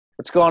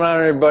What's going on,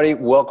 everybody?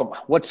 Welcome.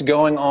 What's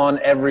going on,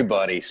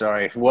 everybody?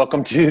 Sorry.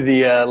 Welcome to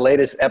the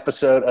latest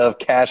episode of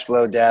Cash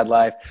Flow Dad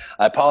Life.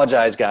 I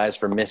apologize, guys,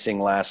 for missing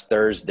last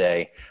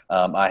Thursday.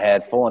 I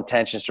had full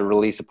intentions to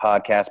release a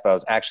podcast, but I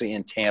was actually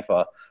in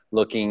Tampa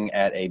looking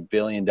at a $1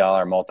 billion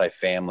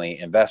multifamily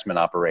investment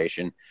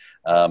operation.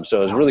 So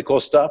it was really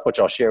cool stuff, which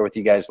I'll share with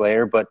you guys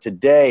later. But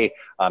today,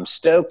 I'm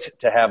stoked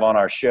to have on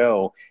our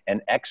show an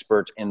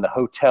expert in the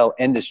hotel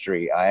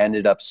industry. I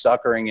ended up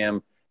suckering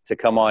him to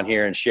come on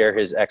here and share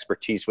his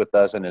expertise with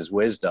us and his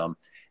wisdom.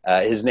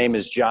 His name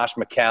is Josh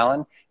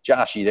McCallen.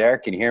 Josh, you there?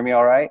 Can you hear me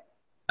all right?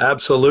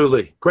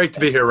 Absolutely. Great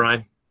to be here,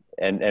 Ryan.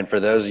 And for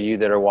those of you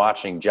that are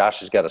watching, Josh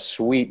has got a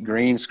sweet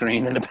green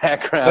screen in the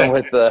background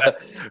with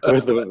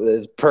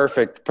his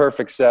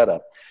perfect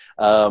setup.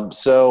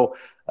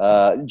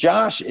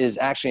 Josh is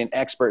actually an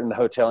expert in the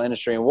hotel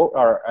industry. And what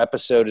our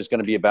episode is going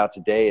to be about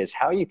today is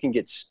how you can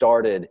get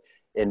started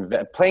in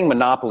playing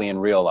Monopoly in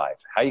real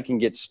life, how you can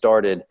get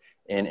started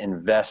in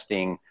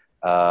investing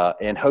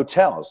in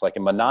hotels. Like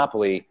in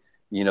Monopoly,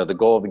 you know, the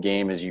goal of the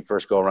game is you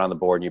first go around the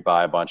board and you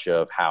buy a bunch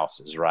of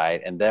houses,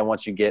 right? And then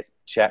once you get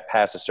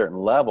past a certain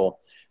level,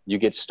 you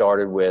get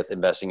started with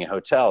investing in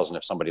hotels. And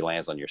if somebody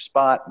lands on your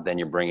spot, then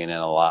you're bringing in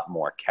a lot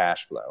more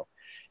cash flow.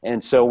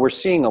 And so we're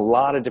seeing a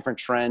lot of different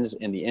trends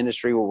in the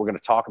industry. What we're going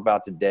to talk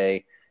about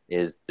today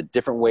is the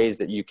different ways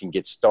that you can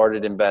get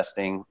started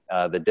investing,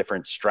 the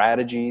different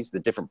strategies,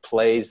 the different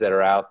plays that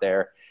are out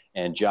there.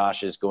 And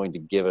Josh is going to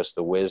give us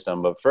the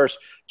wisdom. But first,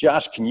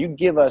 Josh, can you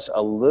give us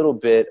a little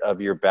bit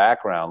of your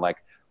background? Like,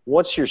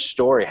 what's your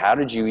story? How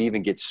did you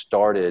even get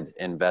started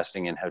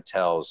investing in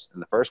hotels in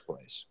the first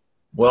place?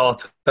 Well,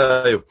 I'll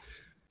tell you,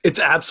 it's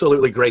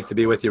absolutely great to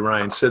be with you,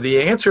 Ryan. So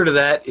the answer to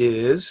that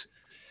is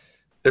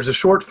there's a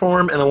short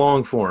form and a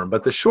long form.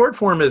 But the short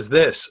form is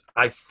this.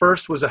 I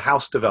first was a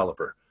house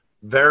developer,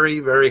 very,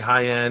 very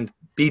high-end,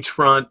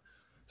 beachfront.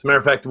 As a matter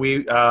of fact,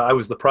 I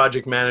was the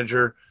project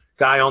manager,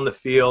 guy on the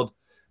field,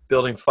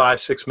 building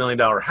 $5-6 million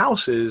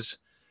houses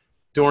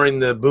during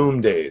the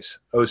boom days,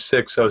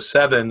 06,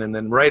 07. And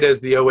then right as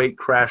the '08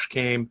 crash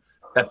came,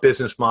 that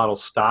business model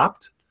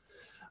stopped.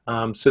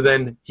 So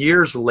then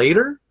years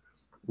later,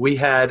 we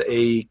had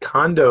a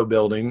condo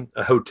building,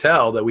 a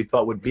hotel that we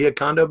thought would be a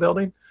condo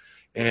building.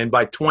 And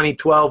by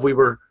 2012, we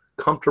were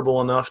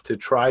comfortable enough to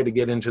try to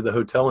get into the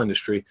hotel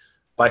industry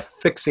by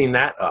fixing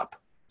that up.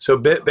 So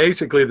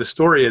basically the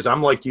story is,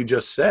 I'm like you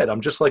just said,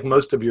 I'm just like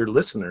most of your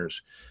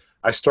listeners.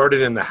 I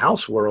started in the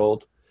house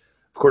world.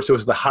 Of course, it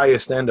was the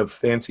highest end of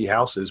fancy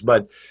houses,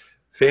 but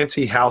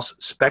fancy house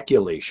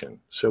speculation.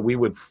 So we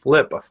would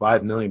flip a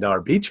 $5 million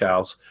beach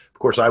house. Of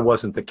course, I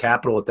wasn't the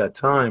capital at that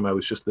time. I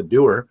was just the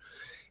doer.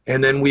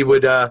 And then we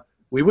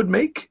would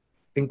make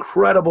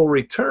incredible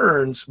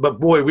returns,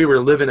 but boy, we were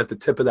living at the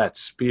tip of that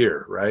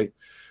spear, right?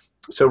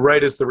 So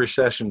right as the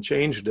recession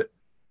changed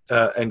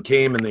and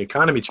came and the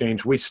economy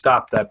changed, we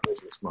stopped that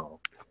business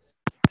model.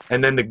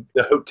 And then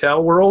the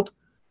hotel world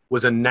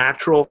was a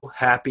natural,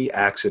 happy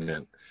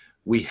accident.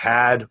 We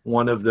had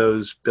one of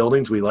those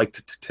buildings we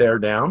liked to tear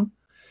down.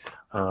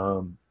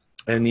 And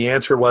the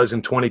answer was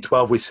in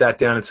 2012, we sat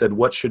down and said,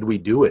 what should we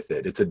do with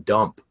it? It's a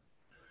dump.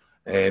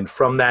 And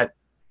from that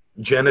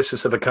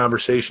genesis of a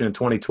conversation in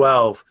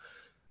 2012,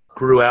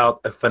 grew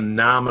out a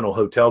phenomenal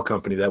hotel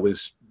company that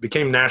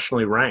became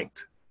nationally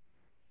ranked.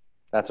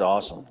 That's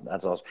awesome.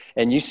 That's awesome.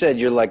 And you said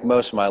you're like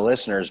most of my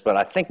listeners, but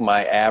I think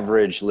my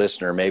average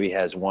listener maybe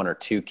has one or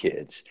two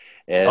kids.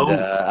 And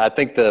I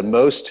think the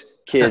most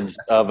kids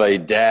of a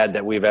dad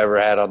that we've ever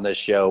had on this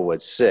show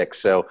was 6.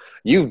 So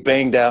you've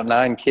banged out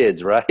 9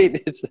 kids,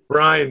 right?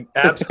 Brian,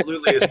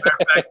 absolutely. As a matter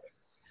of fact,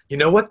 you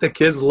know what? The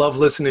kids love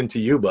listening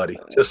to you, buddy.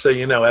 Just so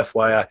you know,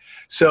 FYI.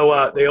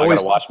 So they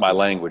always watch my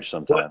language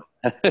sometime.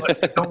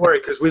 But don't worry,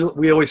 because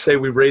we always say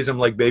we raise them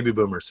like baby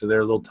boomers, so they're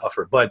a little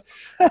tougher. But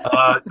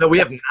no, we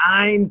have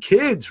 9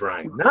 kids,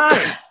 Ryan.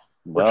 9.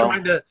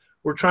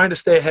 We're trying to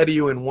stay ahead of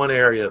you in one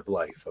area of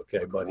life,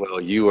 okay, buddy? Well,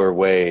 you are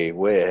way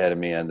ahead of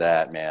me on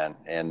that, man.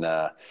 And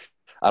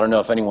I don't know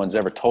if anyone's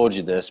ever told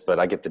you this, but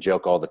I get the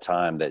joke all the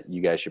time that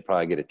you guys should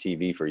probably get a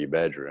TV for your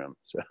bedroom.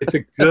 So. It's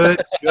a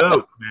good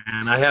joke,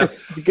 man.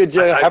 It's a good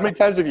joke. How many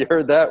times have you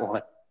heard that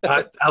one?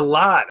 A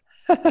lot.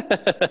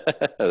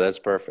 That's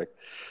perfect.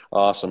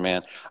 Awesome,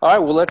 man. All right,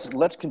 well,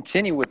 let's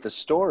continue with the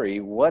story.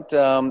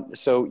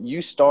 So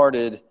you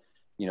started,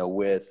 you know,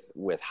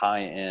 with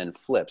high-end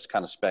flips,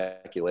 kind of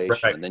speculation,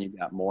 right. And then you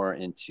got more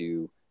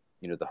into,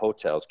 you know, the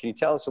hotels. Can you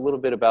tell us a little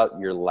bit about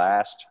your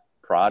last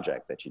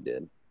project that you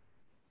did?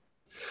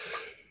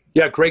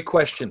 Yeah, great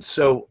question.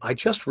 So I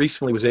just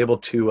recently was able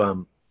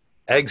to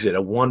exit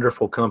a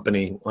wonderful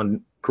company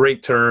on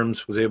great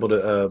terms, was able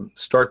to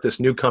start this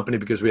new company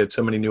because we had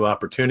so many new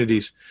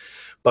opportunities.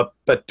 But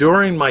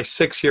during my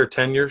 6-year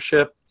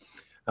tenureship,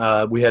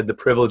 we had the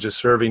privilege of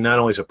serving not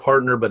only as a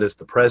partner, but as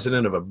the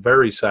president of a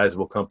very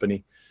sizable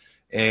company.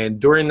 And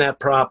during that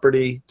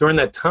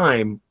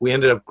time, we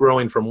ended up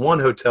growing from 1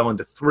 hotel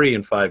into 3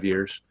 in 5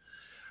 years.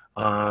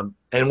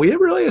 And we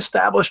really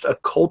established a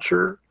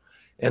culture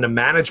and a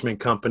management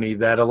company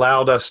that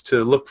allowed us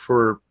to look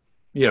for,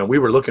 you know, we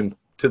were looking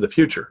to the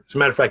future. As a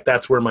matter of fact,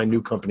 that's where my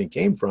new company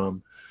came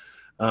from,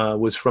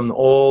 was from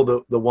all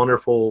the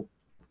wonderful,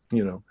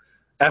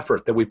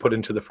 effort that we put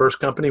into the first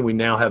company. We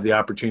now have the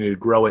opportunity to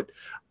grow it.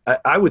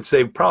 I would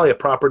say probably a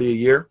property a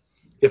year,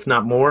 if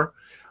not more.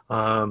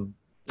 And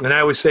I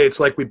always say it's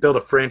like we built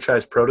a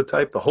franchise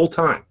prototype the whole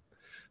time.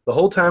 The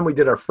whole time we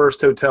did our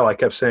first hotel, I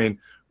kept saying,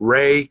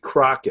 Ray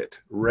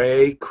Crockett,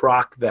 Ray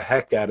Crock the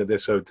heck out of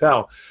this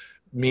hotel,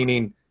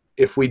 meaning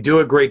if we do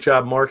a great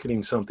job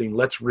marketing something,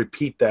 let's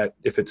repeat that.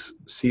 If it's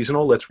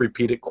seasonal, let's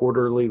repeat it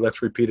quarterly.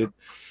 Let's repeat it.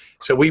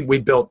 So we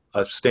built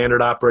a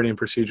standard operating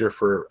procedure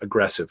for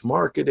aggressive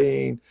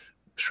marketing,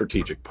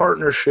 strategic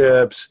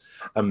partnerships,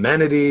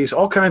 amenities,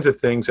 all kinds of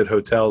things at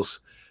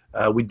hotels.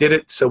 We did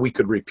it so we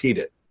could repeat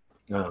it.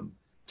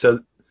 So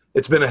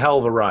it's been a hell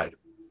of a ride.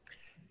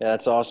 Yeah,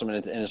 that's awesome.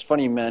 And it's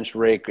funny you mentioned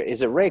Ray.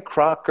 Is it Ray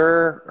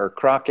Crocker or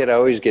Crockett? I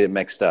always get it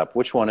mixed up.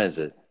 Which one is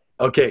it?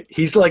 Okay,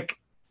 he's like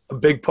a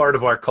big part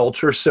of our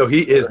culture. So he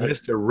is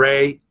Mr.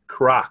 Ray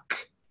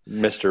Kroc.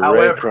 Mr.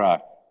 Ray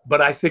Kroc. But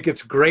I think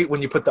it's great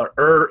when you put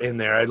the in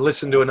there. I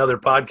listened to another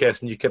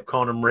podcast and you kept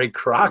calling him Ray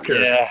Crocker.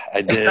 Yeah,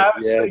 I did. I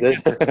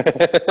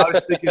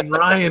was thinking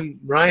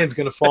Ryan's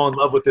going to fall in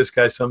love with this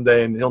guy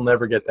someday and he'll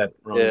never get that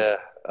wrong. Yeah.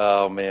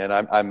 Oh man,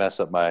 I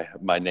mess up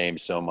my name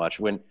so much.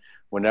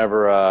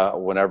 Whenever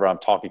I'm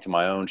talking to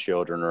my own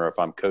children or if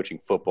I'm coaching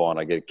football and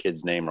I get a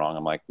kid's name wrong,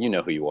 I'm like, you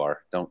know who you are.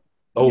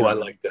 I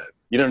like that.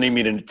 You don't need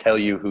me to tell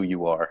you who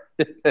you are.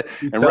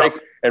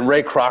 and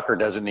Ray Crocker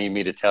doesn't need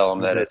me to tell him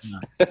that it's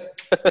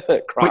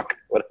Croc,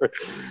 whatever.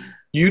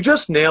 You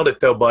just nailed it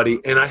though, buddy.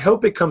 And I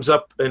hope it comes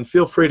up, and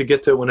feel free to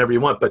get to it whenever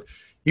you want. But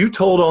you've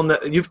told in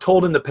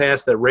the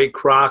past that Ray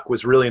Kroc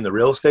was really in the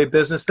real estate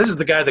business. This is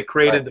the guy that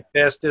created the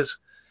fastest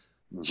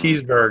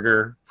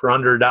cheeseburger for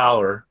under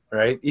 $1,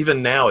 right?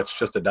 Even now it's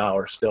just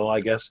 $1 still, I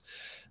guess.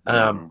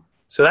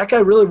 So that guy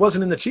really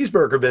wasn't in the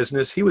cheeseburger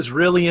business. He was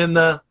really in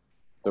the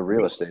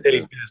real estate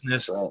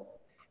business. Right.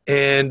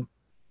 And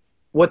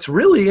what's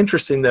really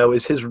interesting, though,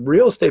 is his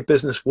real estate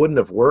business wouldn't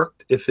have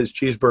worked if his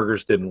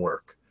cheeseburgers didn't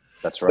work.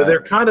 That's right. So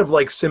they're kind of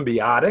like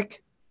symbiotic.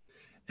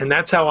 And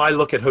that's how I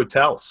look at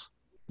hotels.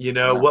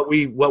 What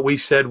we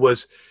said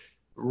was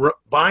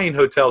buying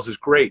hotels is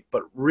great,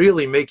 but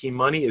really making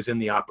money is in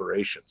the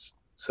operations.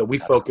 So we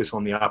focus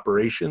on the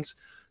operations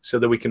so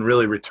that we can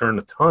really return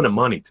a ton of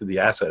money to the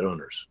asset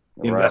owners,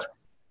 the investors.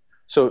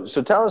 So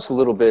tell us a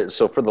little bit.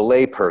 So for the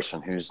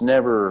layperson who's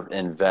never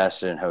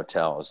invested in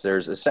hotels,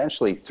 there's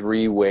essentially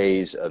 3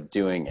 ways of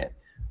doing it.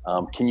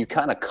 Can you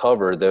kind of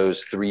cover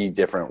those 3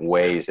 different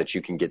ways that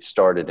you can get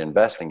started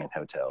investing in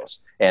hotels,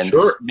 and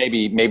Sure.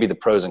 maybe the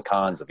pros and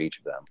cons of each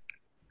of them?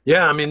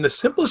 Yeah, I mean, the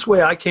simplest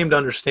way I came to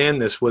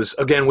understand this was,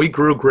 again, we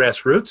grew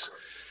grassroots.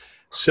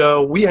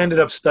 So we ended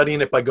up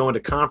studying it by going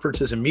to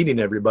conferences and meeting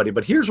everybody.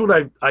 But here's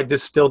what I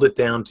distilled it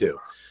down to.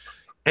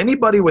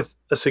 Anybody with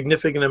a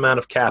significant amount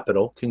of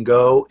capital can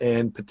go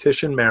and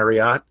petition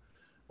Marriott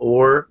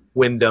or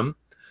Wyndham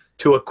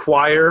to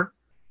acquire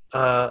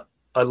a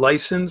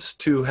license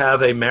to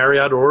have a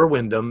Marriott or a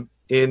Wyndham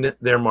in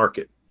their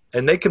market.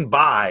 And they can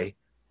buy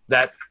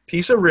that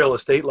piece of real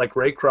estate like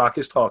Ray Kroc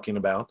is talking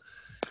about,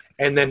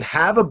 and then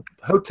have a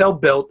hotel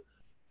built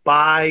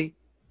by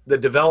the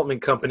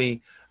development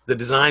company, the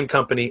design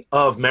company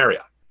of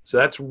Marriott. So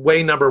that's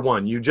way number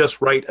 1. You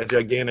just write a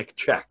gigantic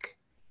check.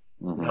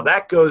 Mm-hmm. Now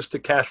that goes to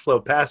cash flow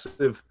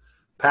passive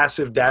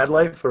dad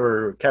life,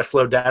 or cash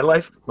flow dad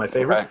life, my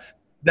favorite. Okay.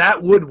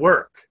 That would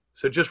work.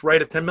 So just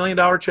write a $10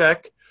 million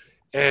check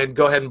and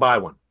go ahead and buy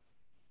one.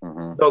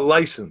 Mm-hmm. The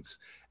license,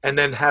 and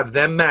then have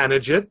them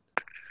manage it.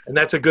 And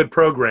that's a good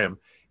program.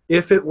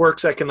 If it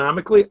works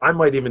economically, I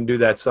might even do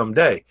that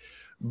someday.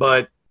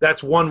 But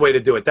that's one way to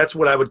do it. That's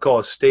what I would call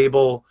a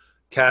stable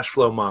cash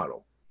flow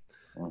model.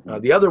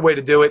 Mm-hmm. The other way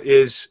to do it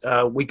is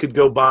we could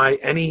go buy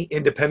any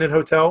independent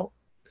hotel,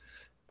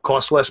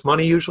 costs less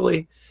money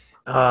usually,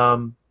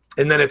 and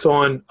then it's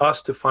on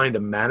us to find a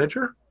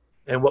manager.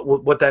 And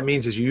what that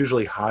means is you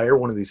usually hire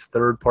one of these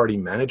third-party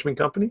management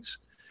companies,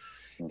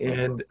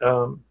 mm-hmm.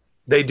 and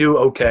they do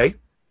okay.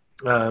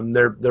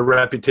 Their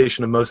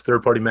reputation of most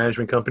third-party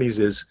management companies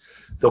is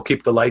they'll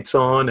keep the lights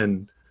on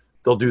and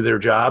they'll do their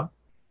job.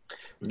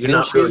 You're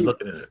not really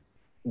looking at it.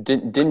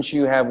 Didn't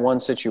you have one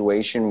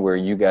situation where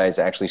you guys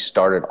actually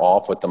started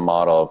off with the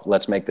model of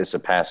let's make this a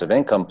passive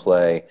income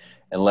play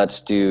and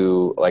let's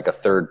do like a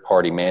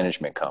third-party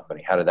management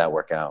company? How did that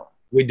work out?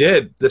 We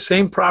did. The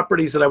same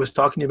properties that I was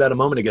talking about a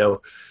moment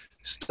ago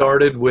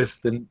started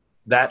with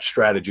that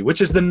strategy,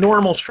 which is the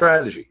normal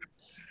strategy.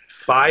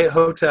 Buy a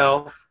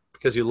hotel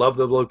because you love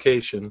the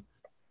location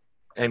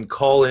and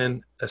call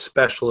in a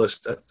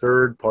specialist, a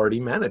third-party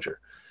manager.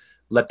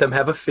 Let them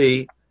have a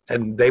fee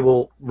and they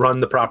will run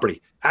the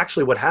property.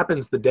 Actually, what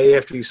happens the day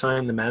after you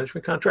sign the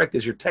management contract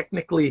is you're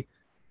technically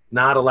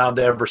not allowed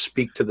to ever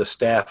speak to the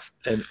staff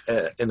and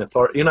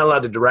authority. You're not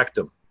allowed to direct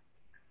them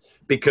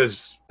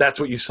because that's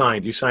what you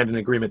signed. You signed an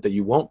agreement that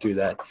you won't do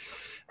that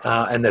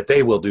and that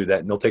they will do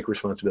that and they'll take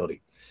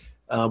responsibility.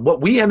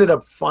 What we ended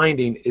up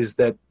finding is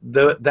that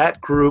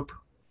that group,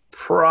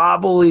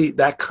 probably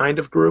that kind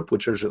of group,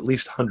 which there's at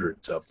least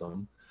hundreds of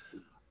them,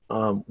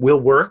 will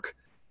work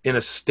in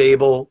a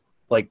stable,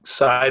 like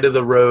side of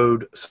the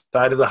road,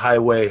 side of the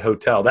highway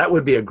hotel. That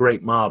would be a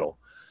great model.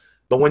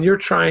 But when you're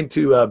trying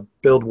to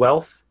build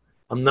wealth,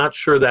 I'm not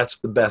sure that's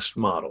the best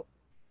model.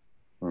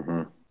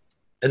 Mm-hmm.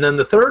 And then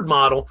the third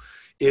model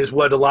is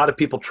what a lot of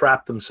people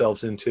trap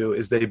themselves into,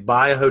 is they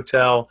buy a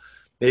hotel,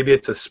 maybe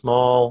it's a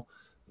small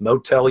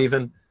motel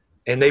even,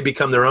 and they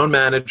become their own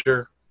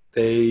manager.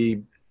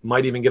 They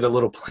might even get a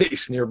little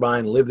place nearby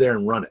and live there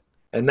and run it.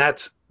 And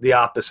that's the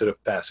opposite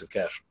of passive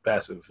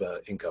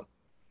income.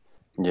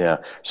 Yeah.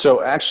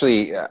 So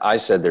actually, I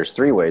said there's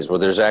 3 ways. Well,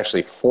 there's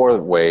actually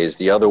 4 ways.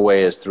 The other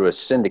way is through a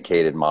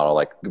syndicated model,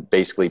 like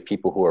basically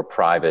people who are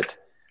private.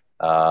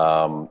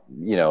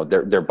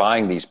 They're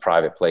buying these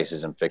private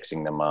places and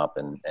fixing them up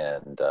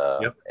and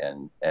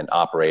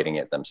operating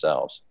it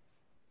themselves.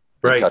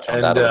 Right. Touch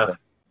on that a little bit.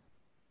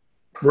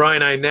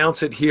 Ryan, I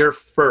announce it here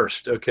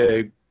first.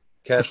 Okay.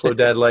 Cashflow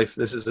Dad Life.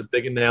 This is a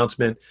big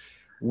announcement.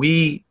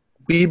 We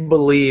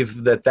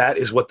believe that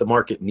is what the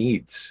market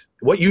needs.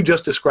 What you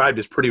just described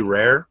is pretty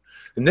rare.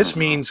 And this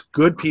means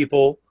good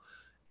people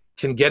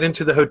can get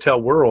into the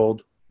hotel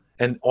world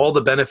and all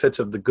the benefits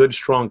of the good,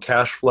 strong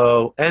cash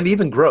flow and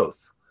even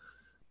growth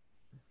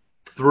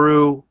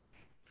through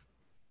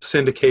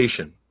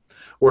syndication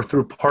or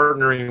through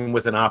partnering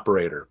with an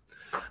operator.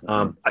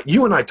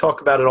 You and I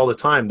talk about it all the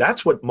time.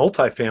 That's what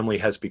multifamily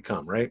has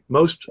become, right?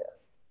 Most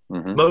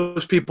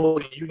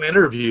people you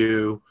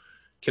interview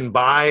can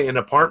buy an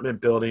apartment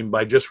building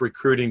by just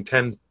recruiting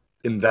 10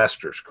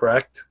 investors,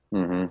 correct?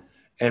 Mm-hmm.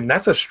 And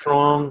that's a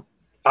strong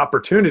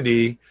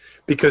opportunity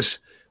because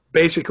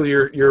basically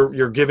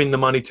you're giving the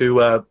money to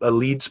a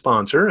lead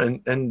sponsor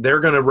and they're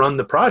going to run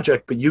the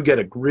project, but you get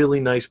a really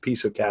nice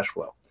piece of cash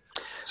flow.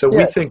 So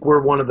we think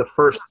we're one of the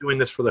first doing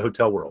this for the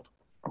hotel world.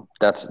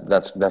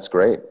 That's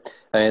great.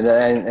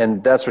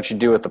 And that's what you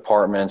do with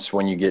apartments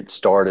when you get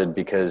started,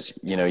 because,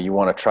 you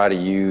want to try to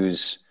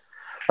use,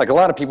 like a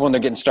lot of people when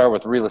they're getting started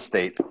with real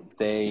estate,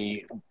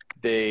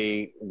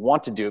 they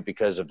want to do it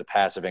because of the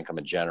passive income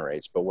it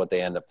generates. But what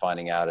they end up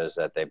finding out is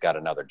that they've got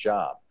another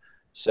job.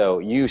 So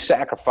you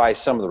sacrifice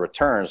some of the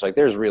returns. Like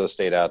there's real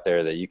estate out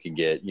there that you can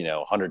get,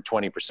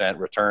 120%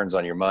 returns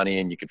on your money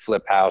and you can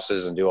flip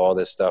houses and do all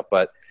this stuff.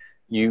 But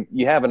you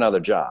have another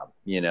job,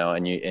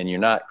 and you're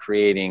not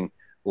creating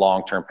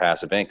long-term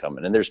passive income.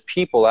 And then there's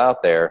people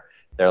out there,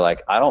 they're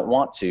like, I don't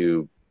want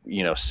to,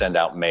 send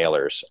out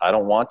mailers. I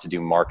don't want to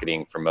do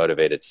marketing for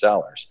motivated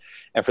sellers.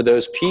 And for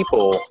those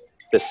people,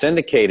 the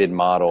syndicated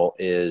model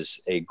is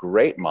a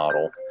great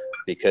model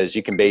because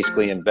you can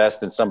basically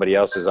invest in somebody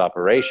else's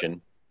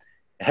operation.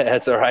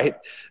 That's all right.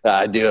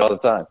 I do it all the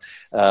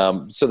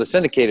time. So the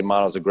syndicated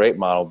model is a great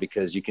model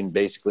because you can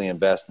basically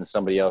invest in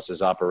somebody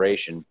else's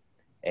operation.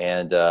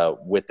 And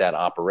with that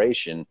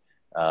operation,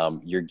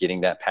 you're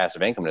getting that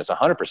passive income. And it's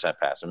 100%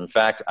 passive. In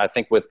fact, I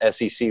think with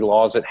SEC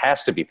laws, it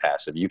has to be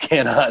passive. You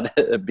cannot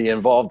be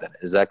involved in it.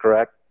 Is that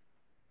correct?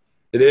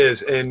 It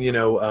is. And,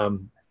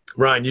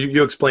 Ryan,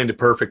 you explained it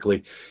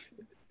perfectly.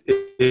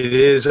 It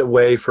is a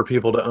way for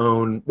people to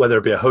own, whether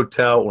it be a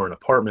hotel or an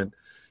apartment.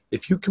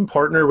 If you can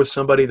partner with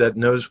somebody that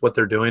knows what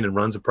they're doing and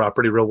runs a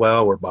property real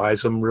well or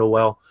buys them real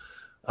well,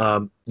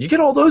 you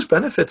get all those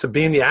benefits of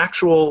being the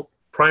actual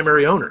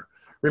primary owner.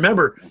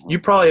 Remember, you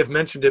probably have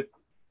mentioned it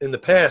in the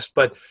past,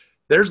 but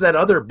there's that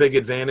other big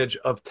advantage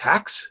of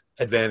tax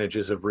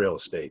advantages of real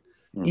estate,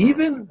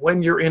 even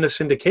when you're in a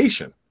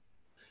syndication.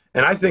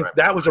 And I think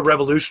that was a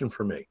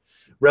revolutionary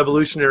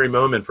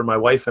moment for my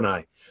wife and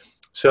I.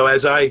 So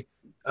as I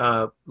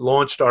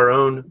launched our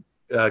own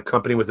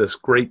company with this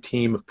great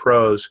team of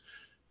pros,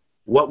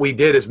 what we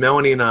did is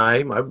Melanie and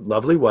I, my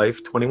lovely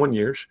wife, 21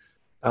 years,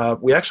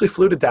 we actually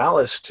flew to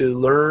Dallas to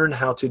learn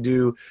how to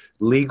do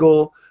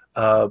legal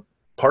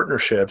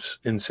partnerships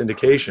in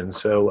syndication.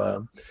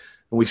 So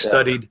we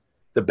studied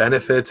the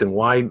benefits and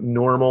why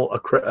normal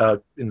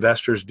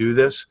investors do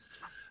this.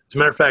 As a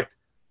matter of fact,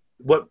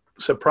 what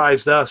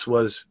surprised us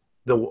was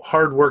the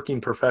hardworking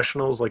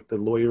professionals like the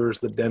lawyers,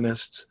 the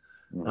dentists,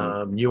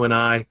 you and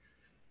I,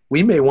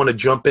 we may want to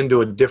jump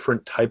into a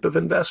different type of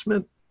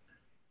investment.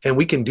 And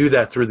we can do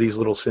that through these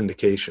little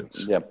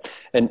syndications. Yeah.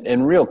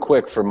 And real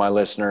quick for my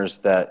listeners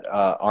that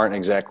aren't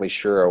exactly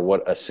sure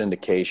what a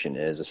syndication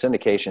is. A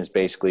syndication is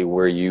basically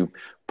where you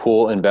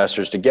pool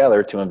investors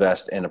together to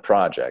invest in a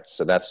project.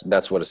 So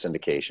that's what a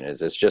syndication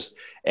is. It's just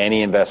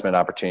any investment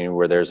opportunity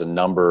where there's a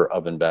number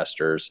of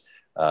investors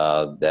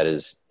that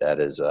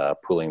is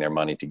pooling their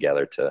money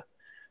together to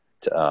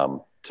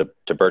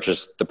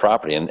purchase the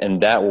property.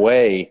 And that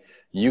way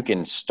you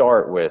can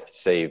start with,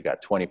 say you've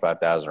got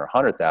 25,000 or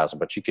 100,000,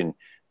 but you can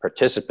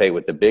participate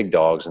with the big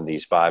dogs in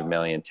these $5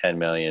 million, $10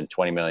 million,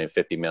 $20 million,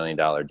 $50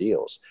 million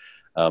deals.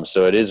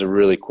 So it is a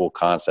really cool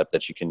concept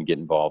that you can get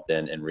involved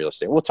in real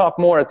estate. We'll talk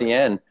more at the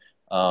end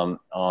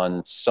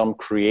on some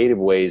creative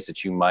ways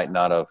that you might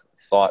not have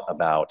thought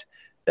about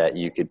that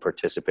you could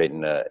participate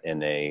in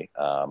a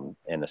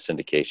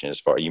syndication. As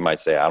far, you might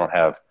say, I don't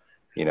have,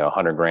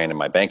 $100,000 in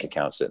my bank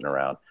account sitting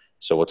around.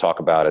 So we'll talk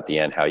about at the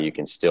end how you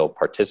can still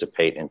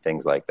participate in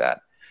things like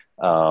that.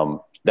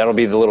 That'll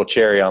be the little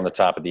cherry on the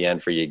top at the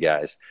end for you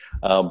guys.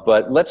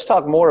 But let's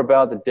talk more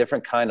about the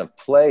different kind of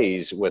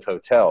plays with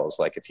hotels.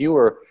 Like if you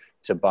were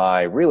to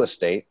buy real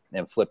estate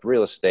and flip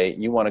real estate,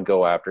 you want to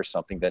go after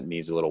something that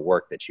needs a little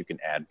work that you can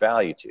add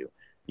value to.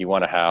 You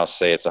want a house,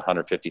 say it's a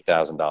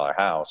 $150,000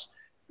 house.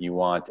 You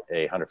want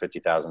a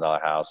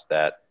 $150,000 house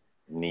that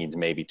needs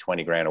maybe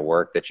 20 grand of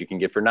work that you can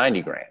get for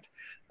 90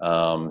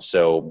 grand.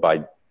 So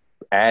by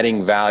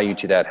adding value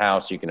to that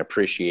house, you can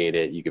appreciate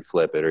it, you could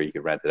flip it, or you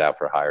could rent it out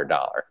for a higher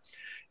dollar.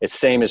 It's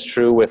same is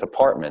true with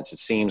apartments. It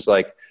seems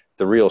like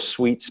the real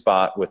sweet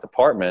spot with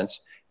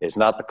apartments is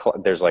not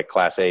there's like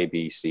class A,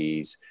 B,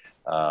 C's,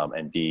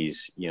 and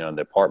D's, in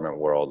the apartment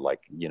world,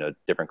 like,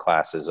 different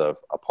classes of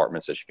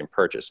apartments that you can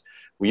purchase.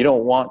 Well, you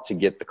don't want to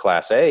get the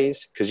class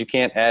A's because you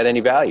can't add any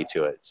value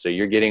to it. So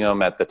you're getting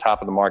them at the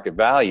top of the market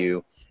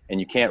value, and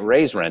you can't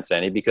raise rents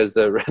any because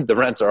the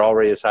rents are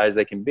already as high as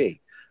they can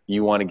be.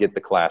 You want to get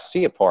the class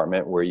C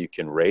apartment where you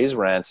can raise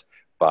rents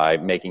by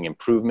making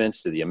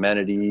improvements to the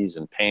amenities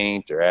and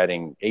paint, or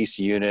adding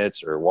AC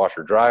units or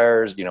washer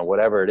dryers,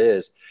 whatever it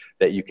is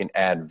that you can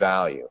add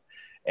value.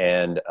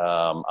 And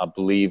I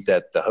believe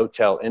that the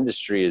hotel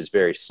industry is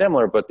very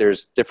similar, but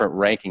there's different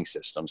ranking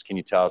systems. Can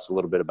you tell us a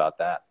little bit about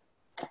that?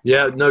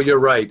 Yeah, no, you're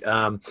right.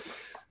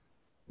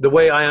 The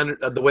way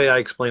I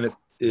explain it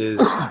is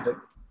that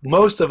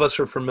most of us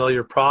are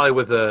familiar probably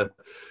with a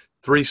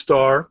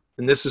 3-star,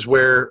 and this is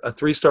where a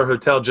 3-star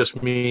hotel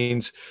just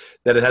means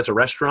that it has a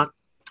restaurant.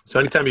 So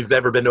anytime you've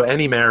ever been to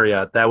any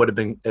Marriott, that would have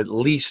been at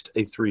least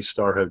a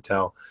 3-star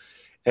hotel.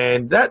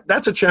 And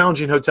that's a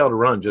challenging hotel to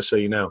run, just so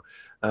you know,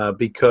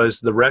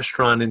 because the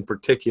restaurant in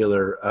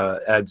particular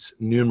adds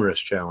numerous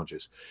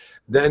challenges.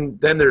 Then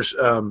there's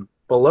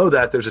below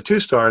that, there's a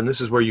 2-star, and this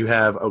is where you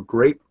have a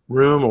great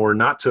room or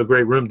not so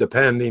great room,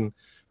 depending,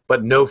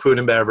 but no food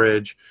and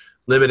beverage,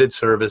 limited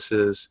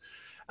services.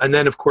 And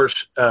then, of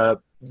course,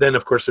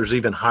 there's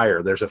even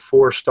higher. There's a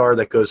 4-star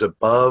that goes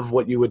above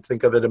what you would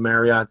think of at a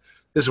Marriott.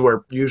 This is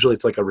where usually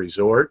it's like a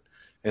resort,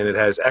 and it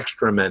has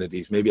extra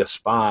amenities, maybe a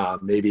spa,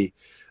 maybe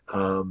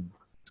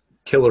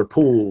killer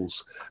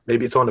pools,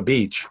 maybe it's on a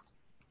beach.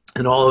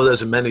 And all of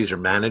those amenities are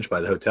managed by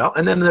the hotel.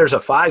 And then there's a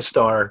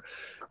 5-star,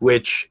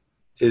 which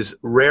is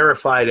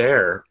rarefied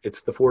air.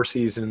 It's the Four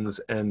Seasons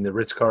and the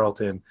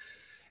Ritz-Carlton.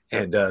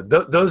 And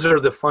those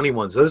are the funny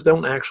ones. Those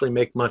don't actually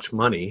make much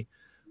money,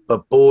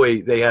 but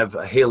boy, they have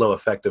a halo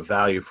effect of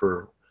value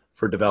for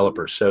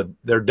developers. So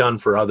they're done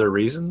for other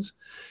reasons.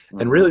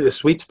 And really the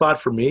sweet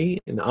spot for me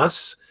and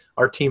us,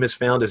 our team has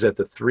found, is at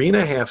the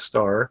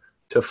 3.5-star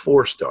to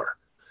 4-star.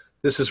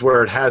 This is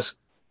where it has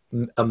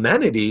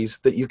amenities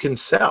that you can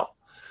sell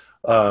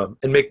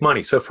and make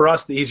money. So for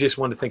us, the easiest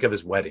one to think of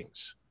is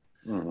weddings.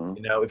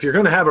 Mm-hmm. If you're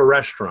going to have a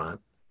restaurant,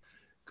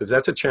 because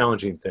that's a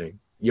challenging thing,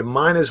 you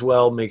might as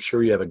well make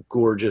sure you have a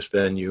gorgeous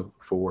venue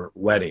for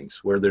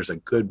weddings where there's a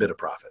good bit of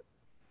profit.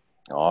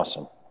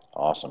 Awesome.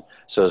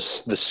 So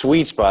the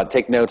sweet spot,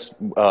 take notes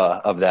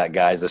of that,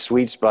 guys. The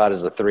sweet spot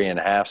is the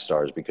 3.5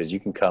 stars, because you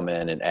can come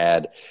in and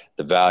add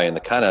the value, and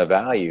the kind of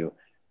value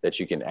that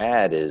you can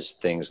add is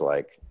things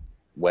like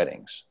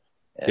weddings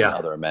and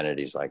other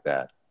amenities like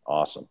that.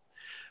 Awesome.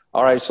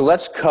 All right. So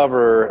let's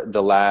cover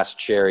the last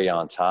cherry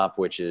on top,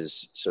 which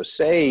is, so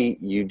say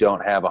you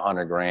don't have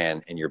 100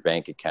 grand in your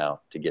bank account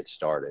to get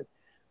started.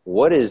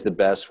 What is the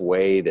best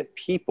way that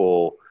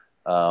people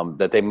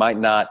that they might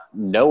not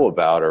know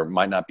about or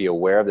might not be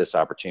aware of this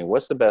opportunity?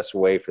 What's the best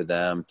way for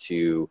them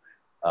to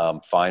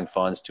find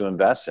funds to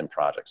invest in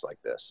projects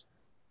like this?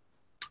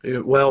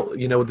 Well,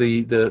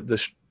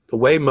 the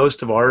way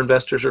most of our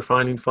investors are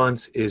finding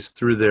funds is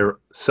through their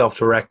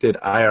self-directed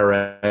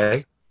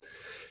IRA.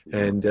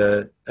 And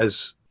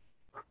as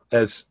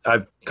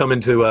I've come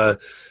into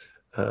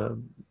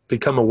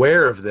become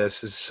aware of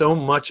this, is so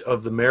much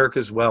of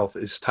America's wealth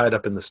is tied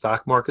up in the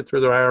stock market through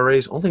their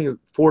IRAs. Only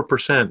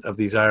 4% of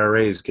these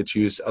IRAs gets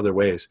used other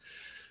ways.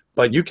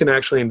 But you can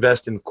actually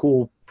invest in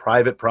cool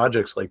private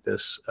projects like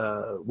this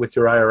with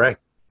your IRA.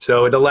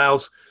 So it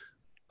allows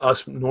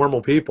us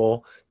normal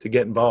people to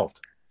get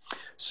involved.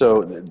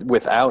 So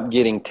without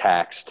getting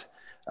taxed,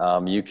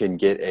 you can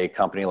get a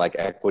company like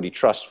Equity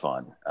Trust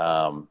Fund,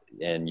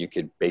 and you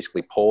could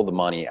basically pull the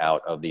money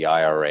out of the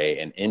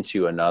IRA and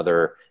into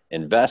another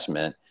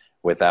investment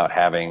without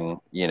having,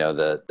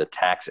 the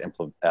tax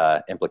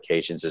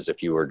implications as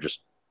if you were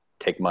just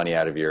take money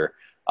out of your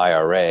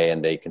IRA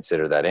and they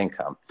consider that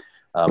income.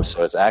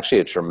 So it's actually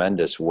a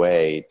tremendous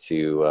way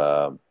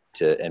to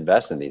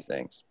invest in these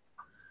things.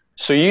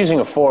 So using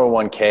a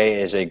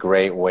 401k is a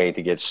great way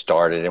to get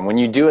started. And when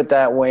you do it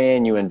that way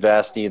and you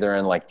invest either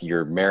in like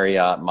your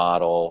Marriott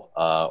model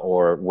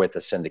or with a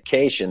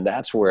syndication,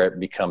 that's where it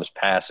becomes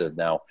passive.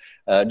 Now,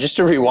 just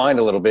to rewind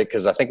a little bit,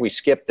 because I think we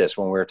skipped this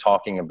when we were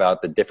talking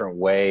about the different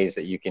ways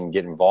that you can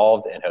get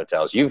involved in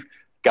hotels. You've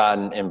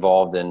gotten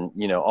involved in,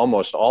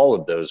 almost all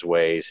of those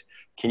ways.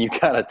 Can you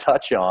kind of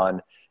touch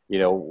on,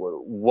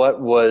 what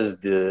was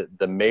the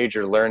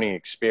major learning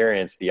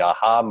experience, the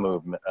aha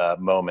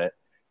moment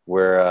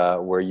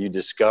where you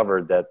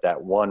discovered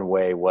that one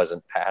way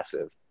wasn't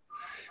passive?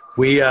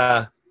 We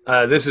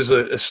This is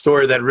a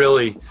story that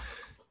really,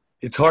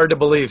 it's hard to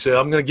believe. So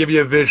I'm going to give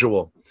you a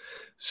visual.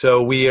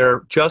 So we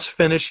are just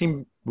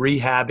finishing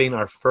rehabbing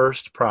our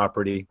first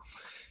property.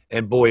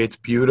 And boy, it's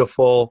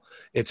beautiful.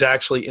 It's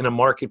actually in a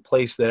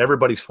marketplace that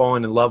everybody's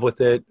falling in love with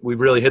it. We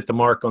really hit the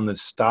mark on the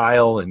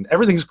style and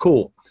everything's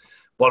cool.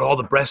 Bought all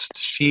the breast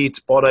sheets,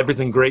 bought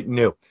everything great and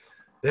new.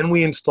 Then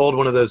we installed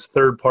one of those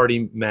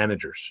third-party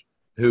managers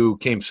who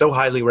came so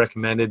highly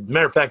recommended.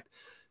 Matter of fact,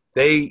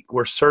 they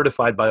were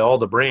certified by all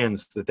the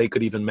brands that they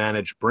could even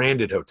manage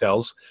branded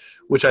hotels,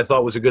 which I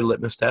thought was a good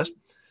litmus test.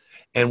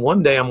 And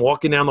one day I'm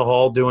walking down the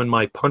hall doing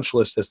my punch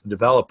list as the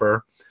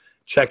developer,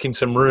 checking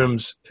some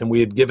rooms, and we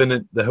had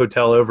given the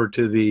hotel over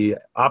to the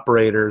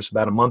operators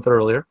about a month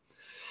earlier.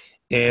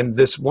 And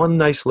this one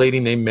nice lady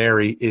named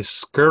Mary is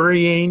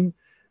scurrying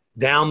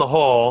down the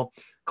hall,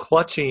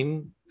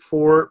 clutching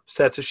 4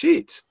 sets of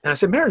sheets. And I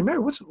said, Mary,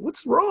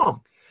 what's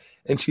wrong?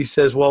 And she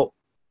says, well,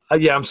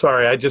 yeah, I'm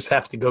sorry. I just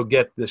have to go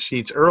get the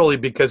sheets early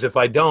because if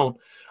I don't,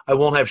 I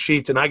won't have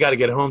sheets and I got to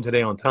get home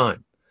today on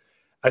time.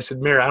 I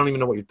said, Mary, I don't even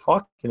know what you're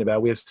talking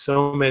about. We have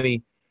so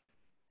many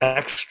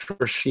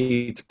extra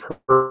sheets per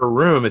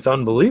room. It's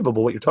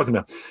unbelievable what you're talking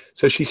about.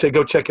 So she said,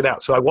 go check it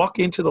out. So I walk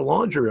into the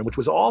laundry room, which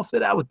was all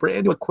fit out with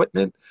brand new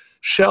equipment,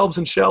 shelves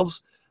and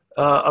shelves,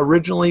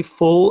 originally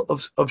full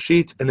of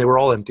sheets, and they were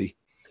all empty.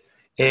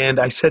 And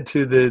I said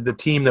to the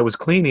team that was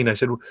cleaning, I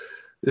said,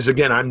 this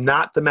again, I'm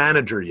not the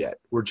manager yet.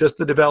 We're just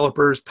the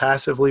developers.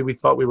 Passively, we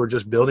thought we were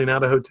just building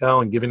out a hotel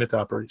and giving it to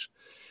operators.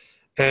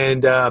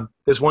 And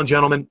this one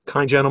gentleman,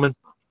 kind gentleman,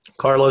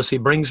 Carlos, he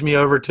brings me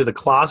over to the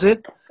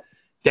closet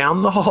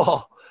down the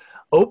hall,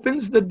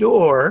 opens the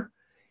door,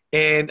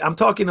 and I'm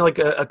talking like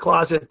a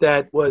closet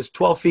that was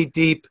 12 feet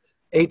deep,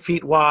 8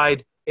 feet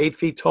wide, 8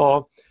 feet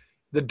tall.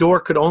 The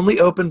door could only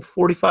open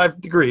 45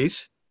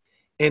 degrees,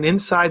 and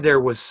inside there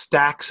was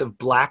stacks of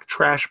black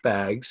trash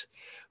bags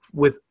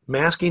with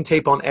masking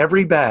tape on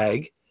every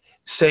bag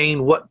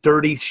saying what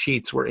dirty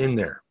sheets were in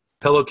there.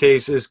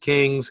 Pillowcases,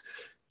 kings,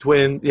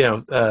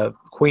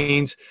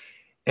 queens.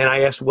 And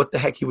I asked what the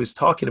heck he was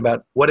talking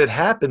about. What had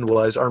happened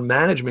was our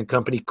management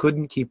company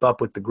couldn't keep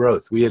up with the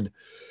growth. We had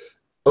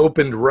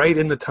opened right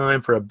in the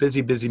time for a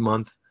busy, busy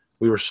month.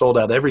 We were sold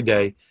out every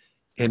day,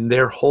 and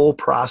their whole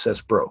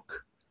process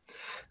broke.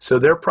 So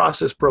their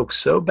process broke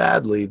so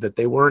badly that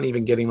they weren't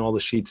even getting all the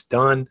sheets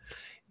done.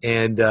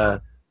 And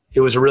it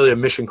was really a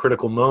mission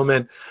critical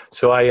moment.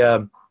 So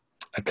I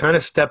kind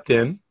of stepped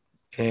in,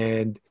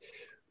 and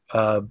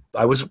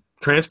I was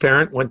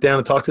transparent, went down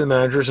and talked to the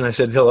managers, and I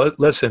said, "Hello,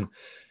 listen,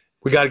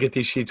 we got to get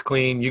these sheets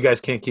clean. You guys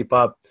can't keep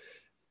up.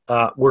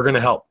 We're going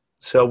to help."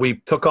 So we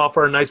took off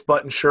our nice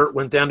button shirt,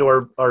 went down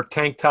to our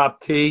tank top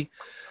tee,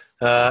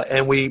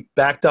 and we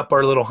backed up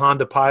our little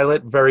Honda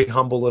Pilot, very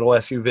humble little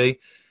SUV,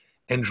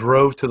 and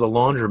drove to the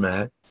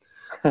laundromat.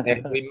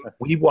 And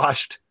we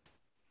washed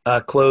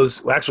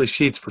clothes, well, actually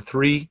sheets for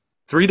three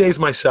days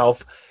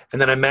myself, and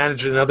then I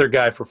managed another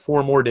guy for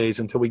 4 more days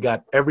until we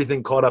got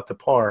everything caught up to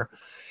par.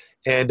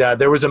 And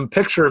there was a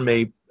picture of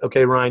me.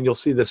 Okay, Ryan, you'll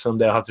see this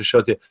someday. I'll have to show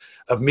it to you,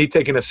 of me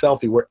taking a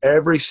selfie where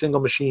every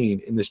single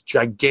machine in this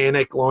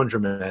gigantic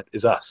laundromat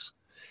is us.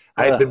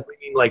 I had been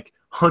bringing like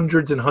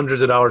hundreds and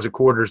hundreds of dollars of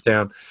quarters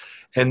down,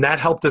 and that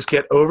helped us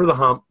get over the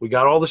hump. We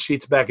got all the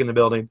sheets back in the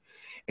building,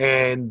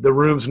 and the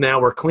rooms now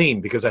were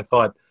clean because I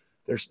thought,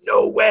 there's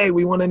no way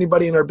we want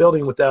anybody in our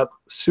building without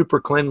super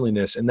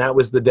cleanliness. And that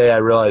was the day I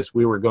realized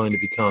we were going to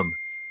become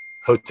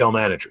hotel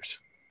managers.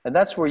 And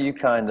that's where you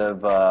kind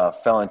of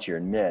fell into your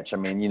niche. I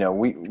mean,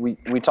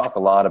 we talk a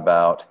lot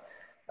about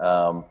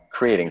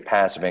creating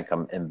passive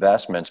income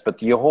investments, but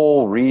the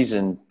whole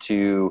reason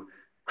to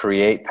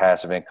create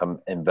passive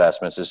income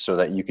investments is so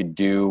that you could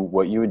do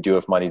what you would do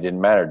if money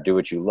didn't matter, do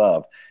what you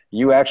love.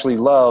 You actually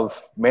love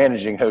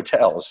managing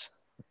hotels.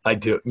 I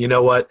do. You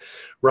know what,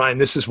 Ryan,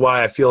 this is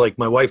why I feel like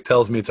my wife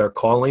tells me it's our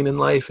calling in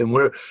life. And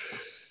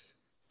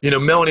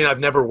Melanie and I've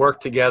never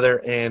worked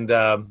together. And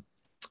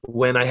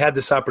when I had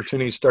this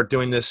opportunity to start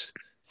doing this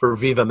for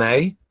Viva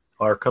May,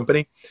 our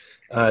company,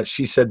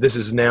 she said, this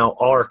is now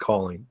our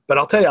calling. But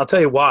I'll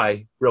tell you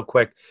why real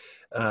quick.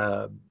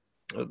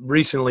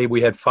 Recently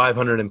we had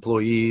 500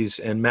 employees,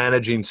 and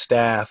managing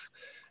staff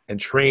and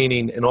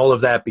training and all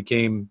of that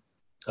became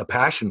a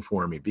passion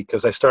for me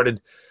because I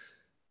started,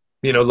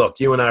 look,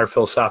 you and I are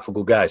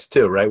philosophical guys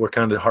too, right? We're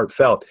kind of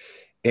heartfelt.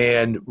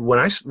 And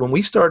when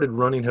we started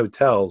running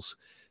hotels,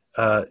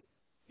 I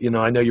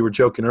know you were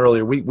joking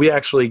earlier. We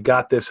actually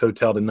got this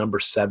hotel to number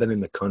 7 in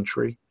the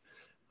country,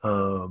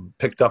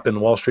 picked up in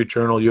Wall Street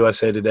Journal,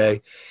 USA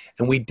Today.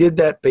 And we did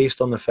that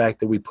based on the fact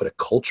that we put a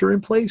culture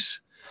in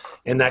place.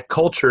 And that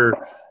culture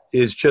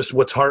is just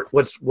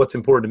what's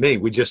important to me.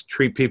 We just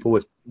treat people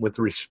with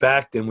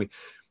respect. And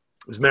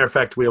as a matter of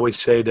fact, we always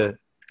say to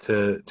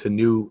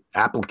new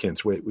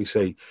applicants, we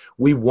say,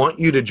 we want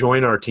you to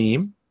join our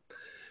team,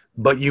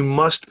 but you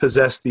must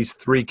possess these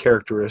 3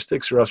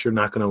 characteristics or else you're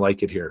not going to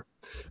like it here.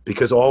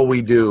 Because all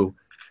we do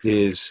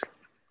is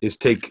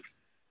take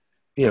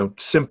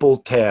simple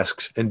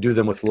tasks and do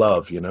them with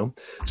love,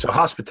 So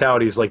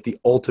hospitality is like the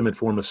ultimate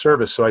form of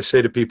service. So I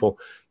say to people,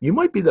 you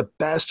might be the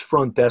best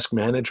front desk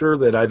manager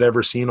that I've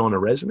ever seen on a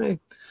resume,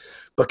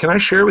 but can I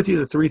share with you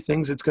the 3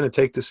 things it's going to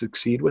take to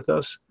succeed with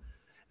us?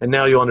 And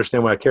now you'll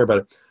understand why I care about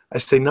it. I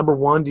say, number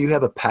 1, do you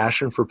have a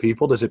passion for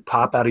people? Does it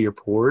pop out of your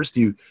pores?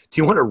 Do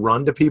you want to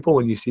run to people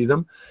when you see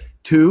them?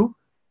 2,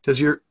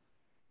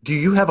 do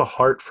you have a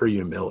heart for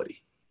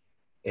humility?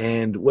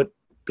 And what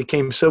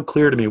became so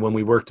clear to me when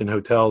we worked in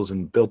hotels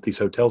and built these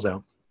hotels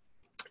out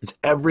is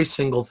every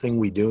single thing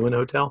we do in a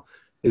hotel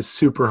is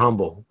super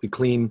humble. We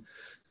clean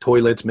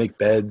toilets, make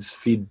beds,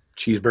 feed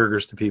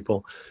cheeseburgers to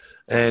people.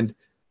 And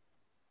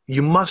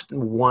you must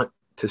want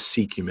to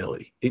seek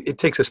humility. It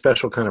takes a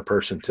special kind of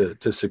person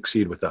to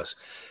succeed with us.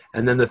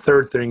 And then the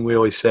 3rd thing we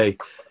always say,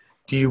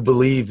 do you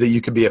believe that you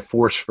can be a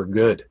force for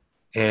good?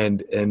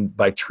 And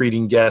by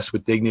treating guests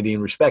with dignity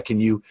and respect,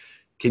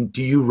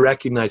 do you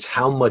recognize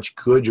how much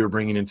good you're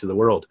bringing into the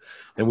world?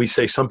 And we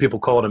say, some people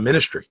call it a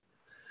ministry.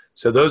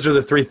 So those are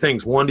the 3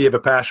 things. 1, do you have a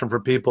passion for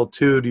people?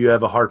 2, do you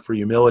have a heart for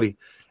humility?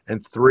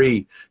 And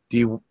 3,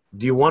 do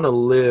you want to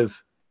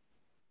live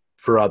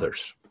for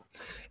others?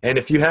 And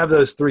if you have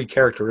those 3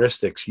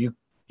 characteristics,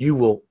 you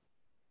will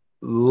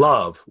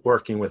love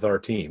working with our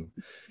team.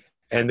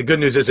 And the good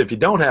news is, if you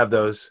don't have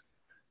those,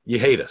 you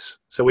hate us.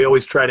 So we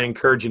always try to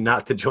encourage you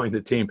not to join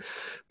the team,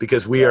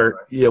 because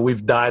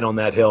we've died on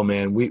that hill,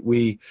 man.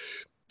 We've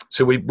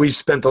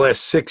spent the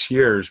last 6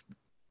 years,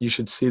 you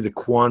should see the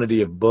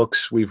quantity of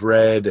books we've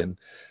read and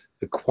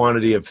the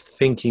quantity of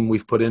thinking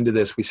we've put into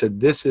this. We said,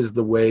 this is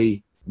the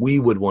way we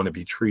would want to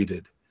be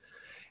treated.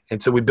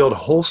 And so we built a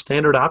whole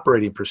standard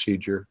operating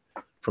procedure,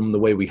 from the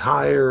way we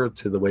hire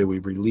to the way we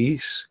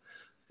release,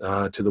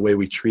 to the way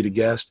we treat a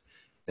guest.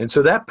 And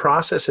so that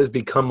process has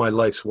become my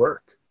life's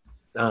work.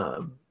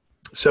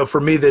 So for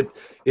me, that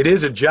it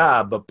is a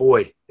job, but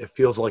boy, it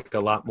feels like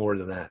a lot more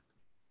than that.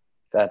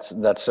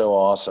 That's so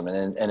awesome.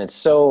 And it's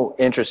so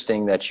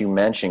interesting that you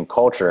mentioned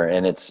culture.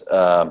 And it's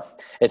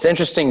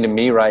interesting to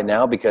me right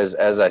now, because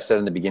as I said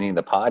in the beginning of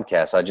the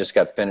podcast, I just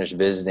got finished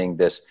visiting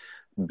this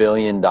 $1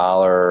 billion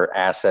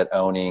asset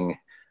owning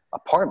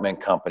apartment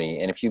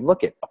company. And if you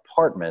look at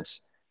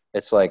apartments,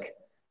 it's like,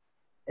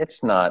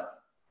 it's not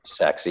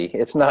sexy.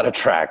 It's not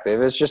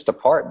attractive. It's just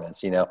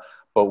apartments,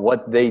 But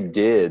what they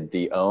did,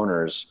 the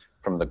owners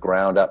from the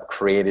ground up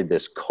created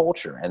this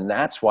culture. And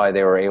that's why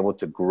they were able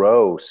to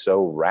grow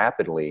so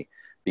rapidly,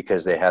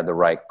 because they had the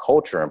right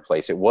culture in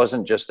place. It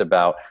wasn't just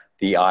about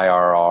the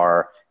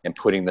IRR and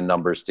putting the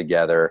numbers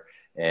together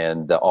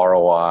and the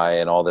ROI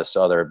and all this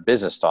other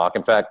business talk.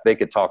 In fact, they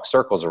could talk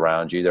circles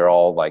around you. They're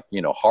all like,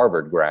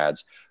 Harvard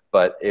grads,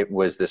 but it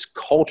was this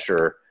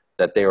culture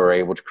that they were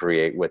able to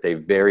create with a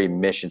very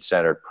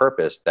mission-centered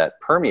purpose that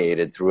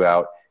permeated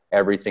throughout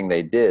everything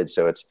they did.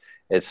 So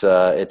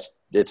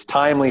it's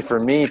timely for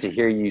me to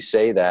hear you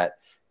say that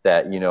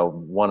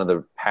one of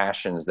the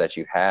passions that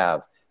you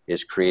have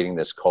is creating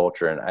this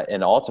culture,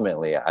 and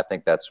ultimately I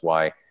think that's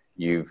why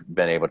you've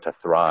been able to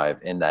thrive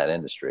in that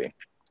industry.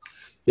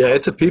 Yeah,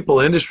 it's a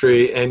people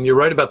industry, and you're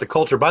right about the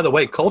culture. By the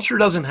way, culture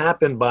doesn't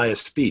happen by a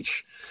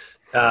speech.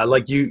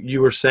 Like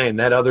you were saying,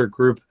 that other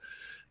group,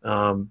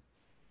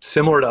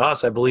 similar to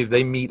us, I believe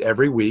they meet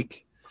every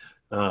week.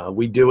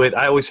 We do it.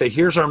 I always say,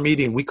 here's our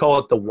meeting. We call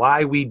it the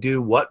why we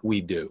do what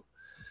we do.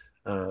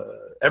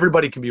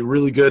 Everybody can be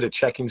really good at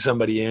checking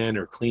somebody in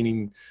or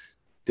cleaning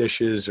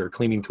dishes or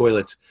cleaning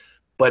toilets.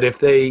 But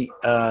if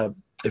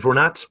we're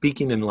not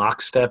speaking in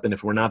lockstep, and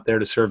if we're not there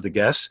to serve the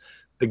guests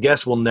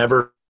will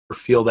never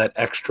feel that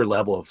extra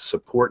level of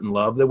support and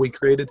love that we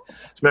created.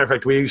 As a matter of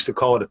fact, we used to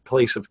call it a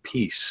place of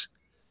peace.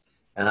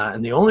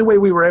 And the only way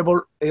we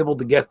were able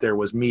to get there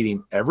was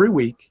meeting every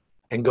week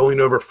and going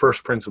over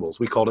first principles.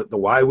 We called it the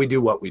why we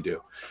do what we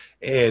do.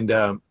 And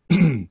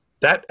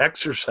that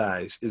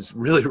exercise is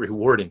really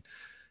rewarding,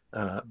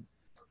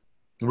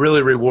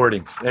 really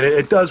rewarding. And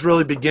it does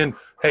really begin.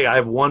 Hey, I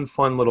have one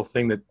fun little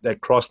thing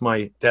that crossed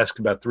my desk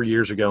about 3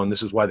 years ago, and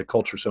this is why the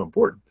culture is so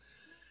important.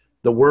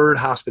 The word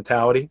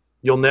hospitality.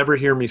 You'll never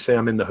hear me say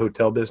I'm in the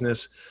hotel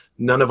business.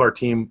 None of our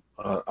team,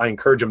 I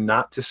encourage them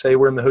not to say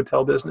we're in the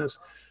hotel business,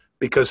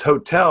 because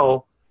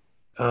hotel,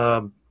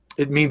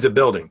 it means a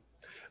building,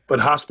 but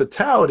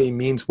hospitality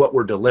means what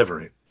we're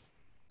delivering.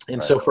 And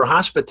right. So for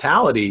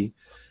hospitality,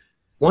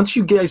 once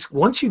you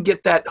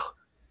get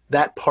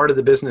that part of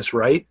the business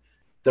right,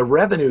 the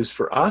revenues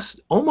for us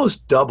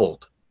almost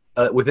doubled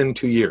within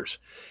 2 years.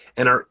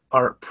 And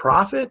our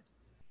profit,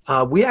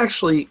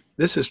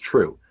 this is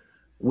true.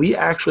 We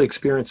actually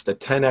experienced a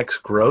 10x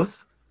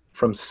growth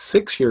from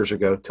 6 years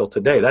ago till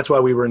today. That's why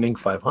we were in Inc.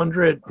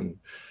 500. And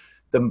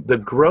the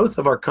growth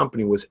of our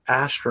company was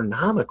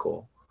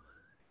astronomical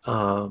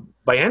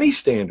by any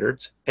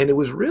standards, and it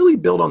was really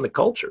built on the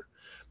culture.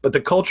 But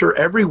the culture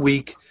every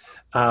week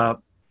asked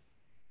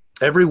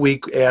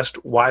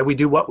why we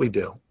do what we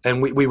do,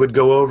 and we would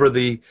go over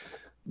the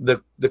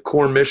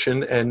core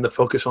mission and the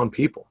focus on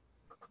people.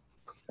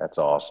 That's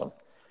awesome.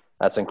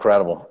 That's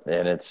incredible.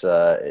 And it's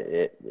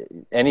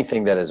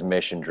anything that is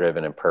mission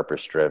driven and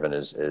purpose driven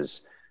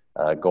is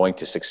going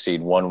to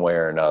succeed one way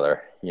or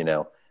another,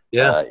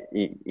 Yeah.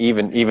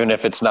 Even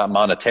if it's not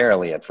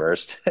monetarily at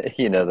first,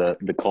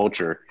 the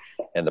culture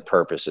and the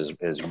purpose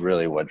is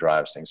really what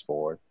drives things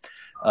forward.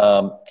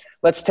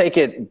 Let's take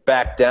it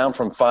back down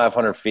from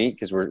 500 feet,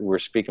 because we're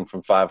speaking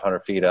from 500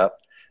 feet up.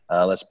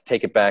 Let's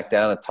take it back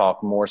down and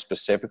talk more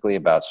specifically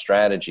about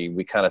strategy.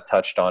 We kind of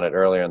touched on it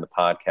earlier in the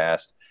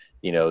podcast,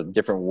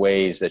 different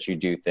ways that you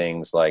do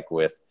things, like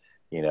with,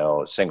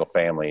 single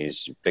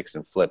families, fix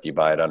and flip, you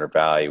buy it under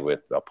value.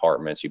 With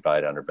apartments, you buy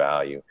it under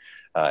value.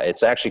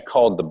 It's actually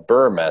called the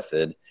Burr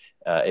method.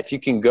 If you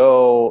can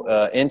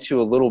go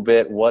into a little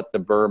bit what the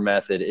Burr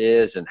method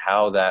is and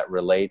how that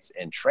relates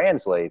and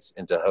translates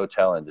into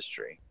hotel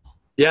industry.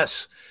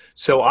 Yes.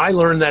 So I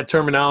learned that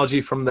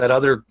terminology from that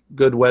other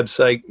good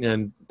website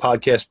and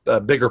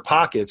podcast, Bigger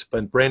Pockets,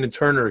 but Brandon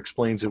Turner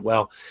explains it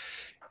well.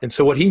 And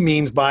so what he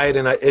means by it,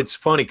 and it's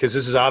funny because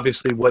this is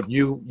obviously what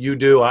you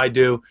do, I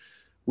do.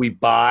 We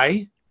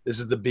buy, this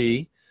is the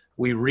B,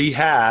 we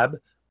rehab,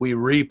 we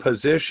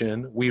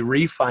reposition, we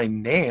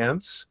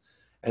refinance,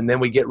 and then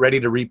we get ready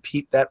to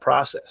repeat that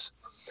process.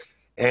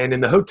 And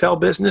in the hotel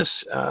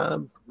business,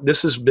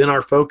 this has been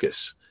our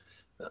focus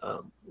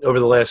over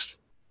the last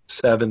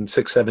 7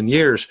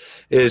 years,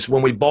 is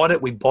when we bought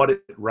it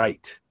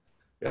right.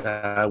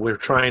 We're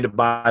trying to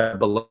buy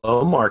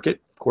below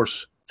market. Of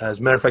course, as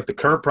a matter of fact, the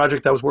current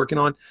project I was working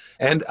on,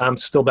 and I'm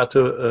still about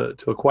to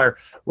acquire,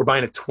 we're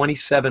buying at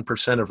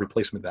 27% of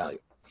replacement value.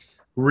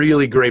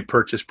 Really great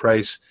purchase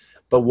price.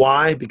 But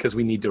why? Because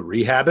we need to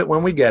rehab it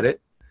when we get it,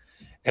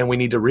 and we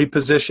need to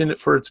reposition it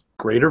for its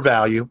greater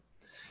value.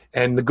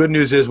 And the good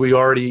news is we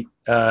already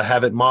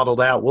have it modeled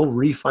out. We'll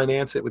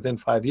refinance it within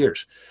 5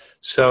 years.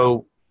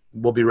 So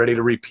we'll be ready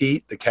to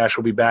repeat. The cash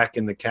will be back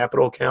in the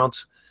capital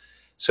accounts.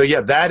 So yeah,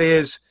 that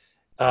is,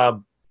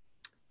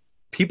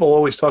 people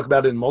always talk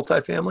about it in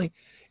multifamily.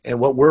 And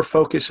what we're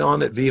focused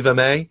on at Viva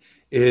May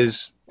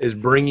is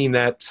bringing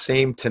that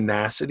same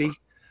tenacity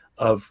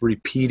of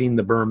repeating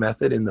the Burr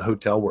method in the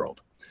hotel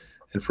world.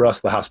 And for us,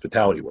 the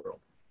hospitality world.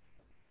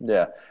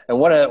 Yeah. And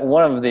one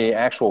of the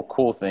actual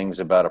cool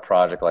things about a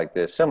project like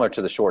this, similar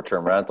to the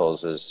short-term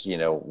rentals, is,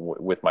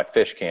 with my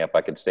fish camp,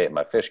 I could stay at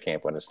my fish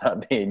camp when it's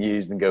not being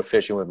used and go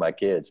fishing with my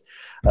kids.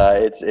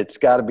 It's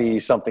got to be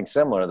something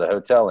similar in the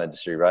hotel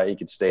industry, right? You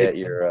could stay at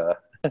your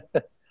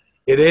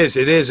It is.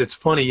 It's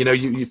funny.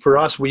 You for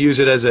us, we use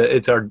it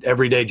it's our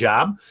everyday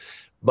job.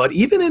 But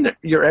even in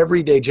your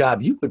everyday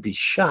job, you would be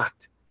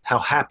shocked how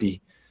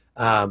happy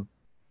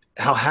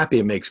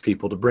it makes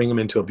people to bring them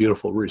into a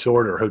beautiful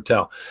resort or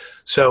hotel.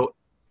 So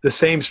the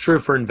same's true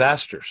for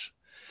investors.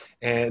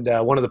 And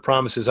one of the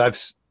promises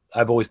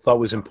I've always thought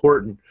was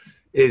important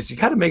is you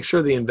got to make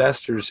sure the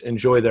investors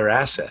enjoy their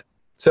asset.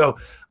 So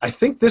I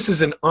think this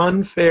is an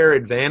unfair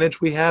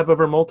advantage we have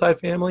over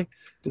multifamily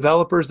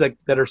developers that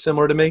are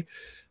similar to me.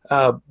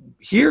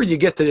 Here you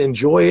get to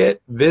enjoy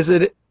it,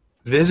 visit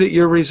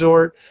your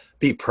resort,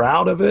 be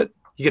proud of it.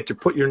 You get to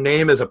put your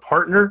name as a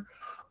partner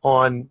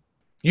on.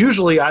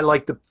 Usually I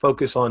like to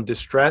focus on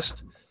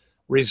distressed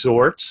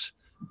resorts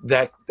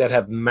that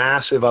have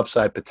massive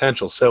upside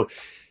potential. So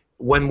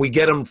when we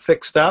get them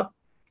fixed up,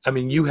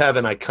 you have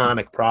an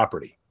iconic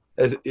property.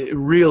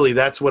 Really,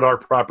 that's what our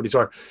properties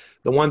are.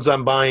 The ones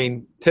I'm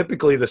buying,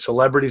 typically the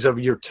celebrities of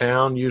your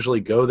town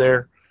usually go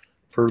there.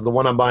 For the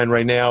one I'm buying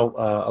right now,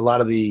 a lot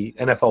of the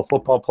NFL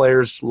football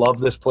players love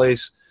this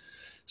place.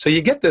 So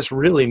you get this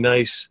really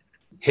nice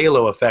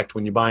halo effect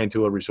when you buy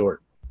into a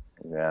resort.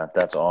 Yeah,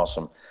 that's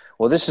awesome.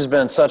 Well, this has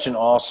been such an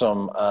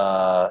awesome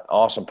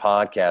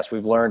podcast.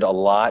 We've learned a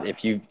lot.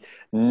 If you've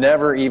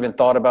never even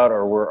thought about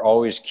or were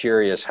always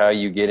curious how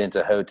you get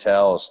into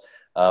hotels,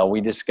 we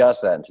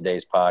discussed that in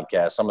today's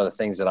podcast. Some of the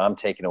things that I'm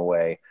taking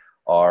away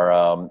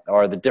are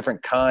the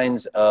different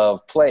kinds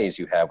of plays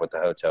you have with the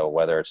hotel,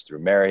 whether it's through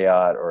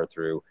Marriott or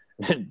through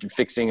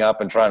fixing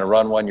up and trying to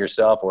run one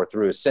yourself, or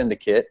through a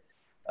syndicate.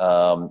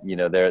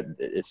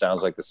 It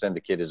sounds like the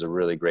syndicate is a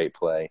really great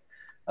play.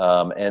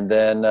 And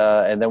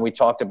then we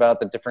talked about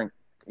the different,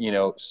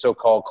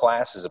 so-called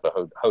classes of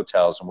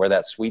hotels and where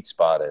that sweet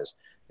spot is.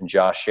 And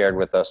Josh shared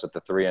with us that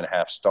the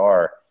 3.5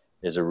 star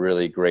is a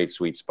really great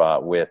sweet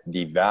spot, with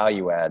the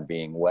value add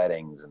being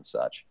weddings and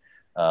such.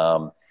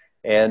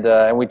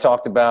 And we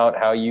talked about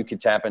how you could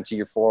tap into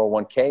your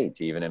 401k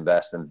to even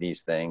invest in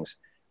these things.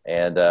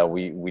 And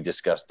we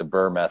discussed the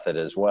Burr method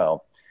as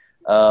well.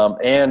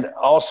 And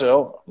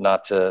also,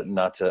 not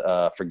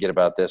to forget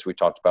about this, we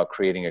talked about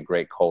creating a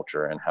great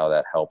culture and how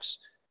that helps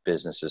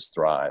businesses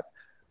thrive.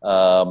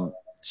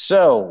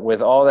 So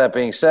with all that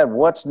being said,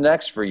 what's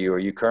next for you? Are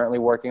you currently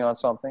working on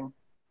something?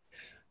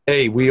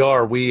 Hey, we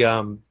are.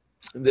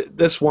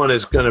 This one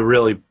is going to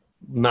really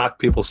knock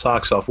people's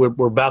socks off.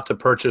 We're about to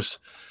purchase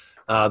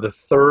the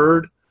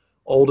third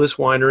oldest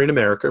winery in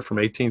America from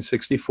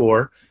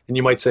 1864. And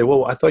you might say,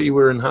 well, I thought you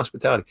were in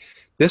hospitality.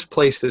 This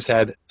place has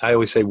had, I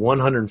always say,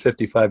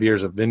 155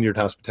 years of vineyard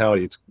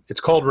hospitality. It's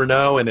called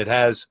Renault, and it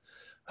has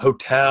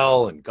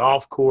hotel and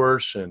golf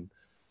course, and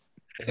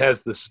it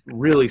has this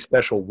really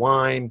special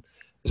wine.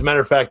 As a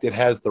matter of fact, it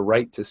has the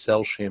right to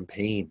sell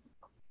champagne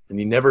And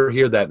you never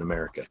hear that in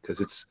America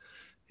because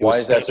Why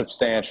is that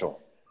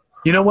substantial?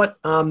 You know what?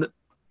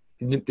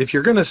 If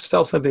you're going to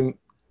sell something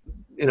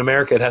in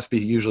America, it has to be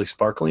usually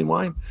sparkling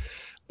wine.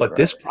 But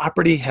this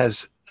property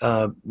has,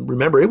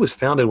 remember, it was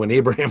founded when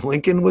Abraham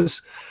Lincoln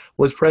was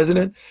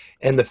president,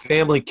 and the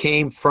family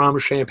came from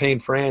Champagne,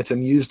 France,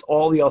 and used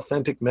all the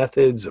authentic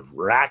methods of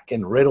rack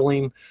and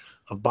riddling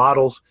of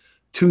bottles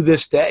to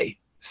this day.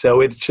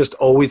 So it's just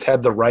always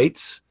had the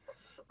rights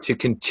to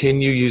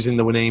continue using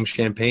the name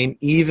Champagne,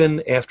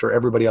 even after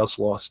everybody else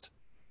lost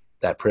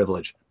that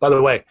privilege. By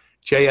the way,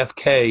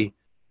 JFK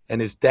and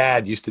his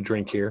dad used to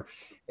drink here.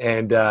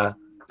 And as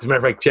a matter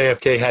of fact,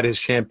 JFK had his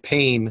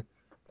champagne,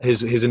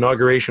 his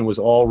inauguration was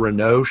all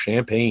Renault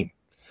champagne.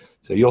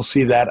 So you'll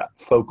see that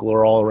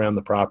folklore all around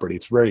the property.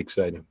 It's very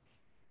exciting.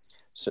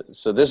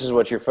 So this is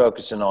what you're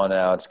focusing on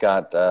now. It's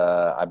got,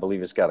 I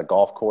believe it's got a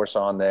golf course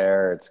on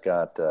there. It's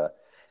got,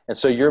 and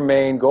so your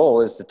main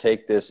goal is to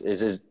take this,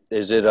 does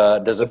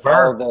it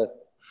follow the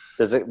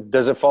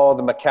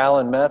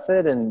McCallen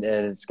method and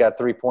it's got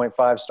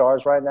 3.5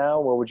 stars right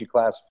now? What would you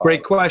classify?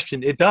 Great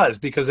question. It does,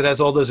 because it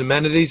has all those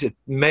amenities. It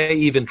may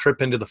even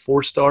trip into the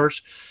 4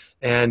 stars.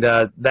 And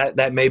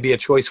that may be a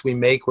choice we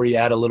make where you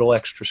add a little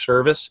extra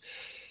service.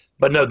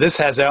 But no, it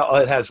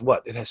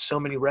has so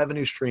many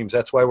revenue streams.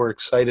 That's why we're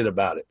excited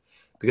about it.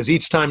 Because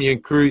each time you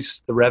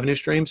increase the revenue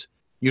streams,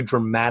 you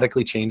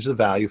dramatically change the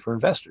value for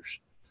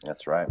investors.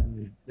 That's right.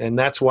 And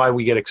that's why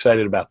we get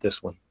excited about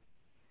this one.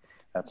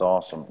 That's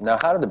awesome. Now,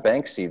 how do the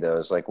banks see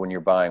those? Like when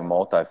you're buying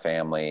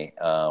multifamily,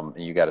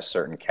 you got a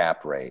certain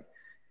cap rate.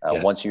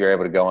 Yes. Once you're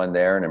able to go in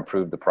there and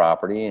improve the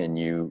property and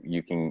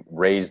you can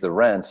raise the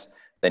rents,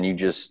 then you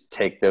just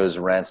take those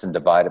rents and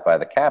divide it by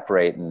the cap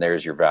rate, and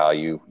there's your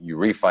value. You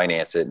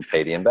refinance it and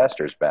pay the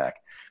investors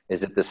back.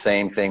 Is it the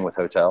same thing with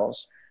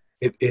hotels?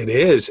 It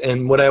is.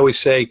 And what I always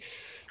say,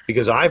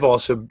 because I've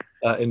also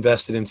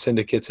invested in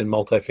syndicates and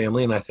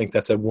multifamily, and I think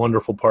that's a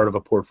wonderful part of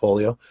a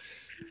portfolio.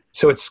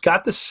 So it's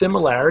got the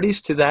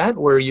similarities to that,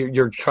 where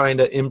you're trying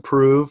to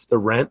improve the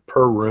rent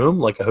per room,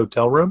 like a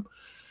hotel room.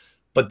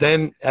 But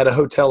then at a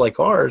hotel like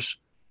ours,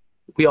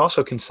 we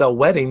also can sell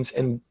weddings,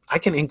 and I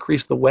can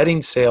increase the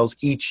wedding sales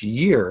each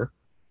year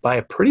by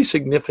a pretty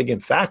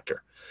significant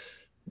factor.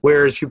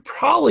 Whereas you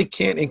probably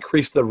can't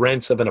increase the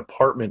rents of an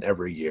apartment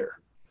every year.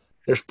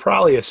 There's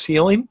probably a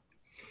ceiling.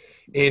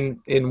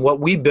 In what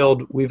we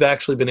build, we've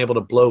actually been able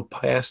to blow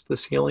past the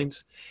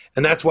ceilings.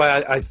 And that's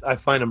why I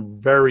find them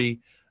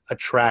very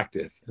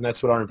attractive. And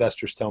that's what our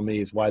investors tell me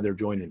is why they're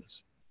joining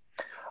us.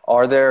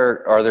 Are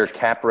there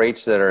cap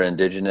rates that are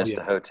indigenous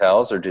to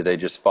hotels, or do they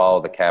just follow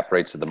the cap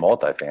rates of the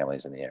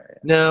multifamilies in the area?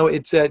 No,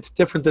 it's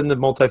different than the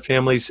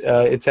multifamilies.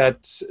 It's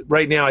at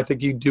right now, I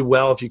think you do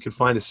well if you could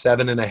find a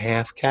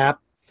 7.5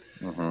 cap.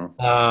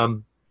 Mm-hmm.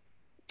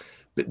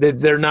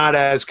 They're not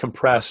as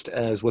compressed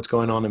as what's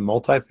going on in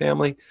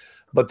multifamily,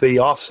 but the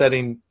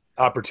offsetting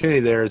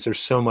opportunity there is there's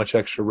so much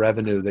extra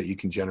revenue that you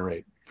can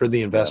generate for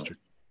the investor. Yeah.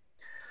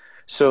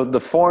 So the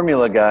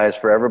formula, guys,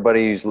 for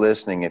everybody who's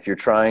listening, if you're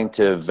trying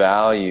to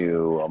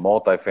value a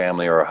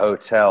multifamily or a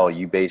hotel,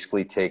 you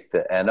basically take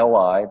the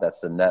NOI, that's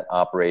the net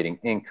operating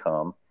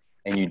income,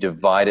 and you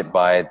divide it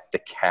by the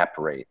cap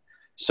rate.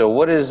 So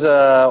what is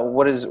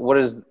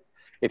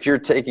if you're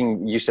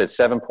taking, you said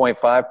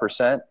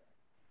 7.5%?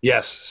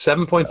 Yes,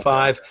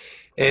 7.5,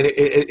 and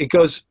it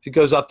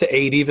goes up to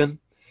 8 even,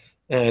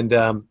 and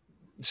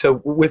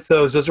so with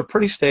those are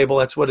pretty stable.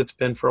 That's what it's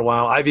been for a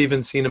while. I've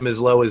even seen them as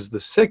low as the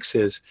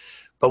 6s,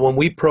 but when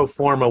we pro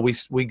forma,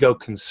 we go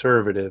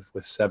conservative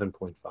with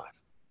 7.5.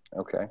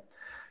 Okay,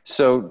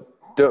 so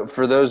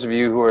for those of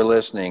you who are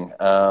listening,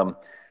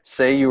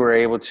 say you were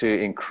able to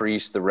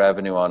increase the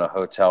revenue on a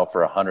hotel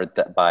for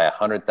by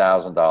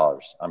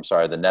 $100,000. I'm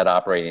sorry, the net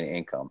operating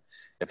income.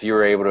 If you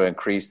were able to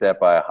increase that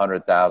by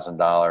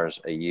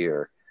 $100,000 a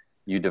year,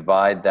 you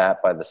divide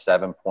that by the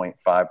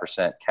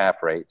 7.5%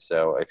 cap rate.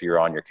 So if you're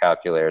on your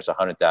calculator, it's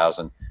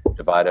 100,000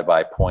 divided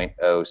by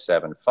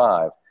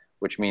 0.075,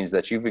 which means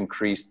that you've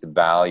increased the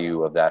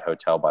value of that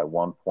hotel by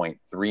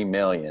 1.3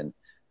 million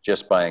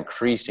just by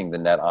increasing the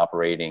net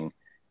operating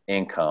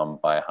income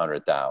by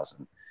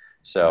 100,000.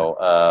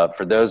 So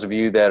for those of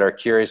you that are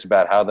curious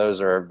about how those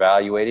are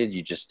evaluated,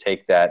 you just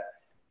take that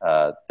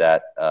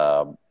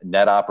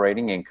net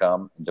operating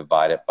income and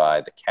divide it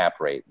by the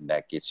cap rate, and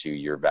that gets you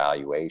your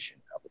valuation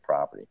of the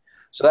property.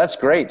 So that's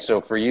great.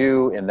 So for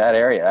you in that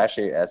area,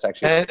 that's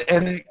actually.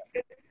 And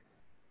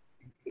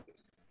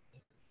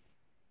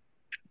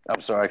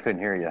I'm sorry, I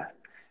couldn't hear you.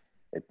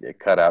 It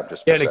cut out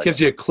just. Yeah, and it gives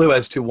you a clue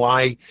as to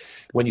why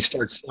when you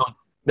start selling.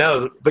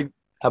 No, but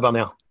how about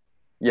now?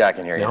 Yeah, I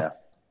can hear you now.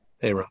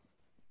 Hey, Rob.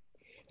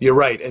 You're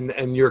right,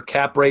 and your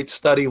cap rate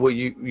study, what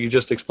you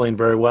just explained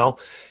very well.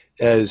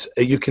 As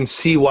you can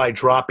see why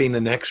dropping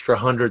an extra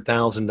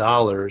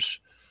 $100,000,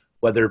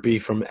 whether it be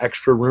from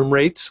extra room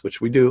rates, which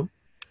we do,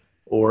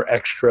 or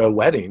extra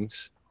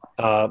weddings,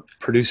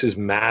 produces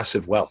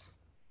massive wealth.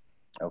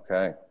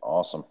 Okay,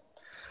 awesome.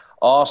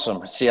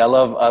 See, I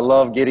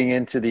love getting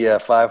into the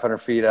 500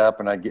 feet up,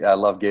 and I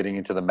love getting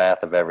into the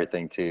math of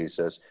everything too.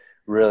 So it's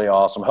Really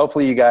awesome.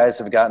 Hopefully you guys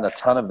have gotten a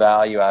ton of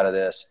value out of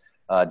this.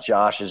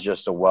 Josh is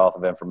just a wealth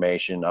of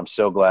information. I'm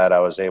so glad I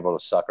was able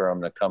to sucker him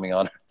into coming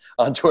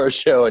onto our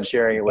show and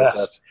sharing it with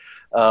us.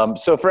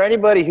 So for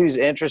anybody who's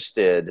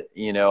interested,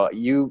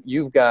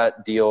 you've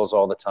got deals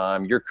all the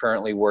time. You're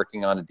currently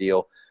working on a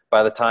deal.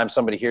 By the time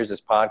somebody hears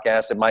this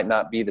podcast, it might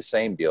not be the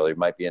same deal. It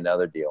might be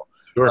another deal.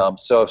 Sure.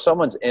 So if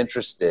someone's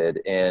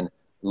interested in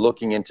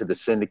looking into the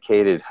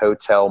syndicated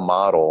hotel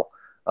model,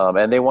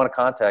 and they want to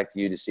contact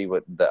you to see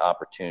what the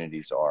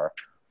opportunities are,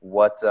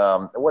 what's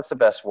the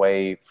best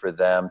way for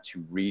them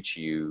to reach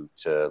you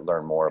to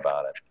learn more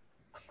about it?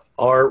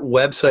 Our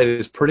website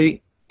is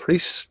pretty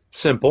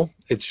simple.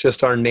 It's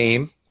just our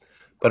name,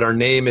 but our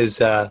name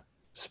is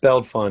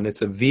spelled fun.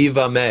 It's a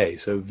VivaMe,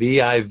 so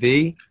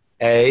VivaMee.com,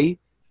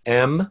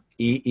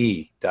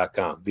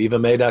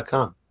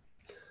 VivaMe.com.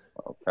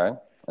 Okay,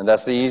 and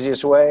that's the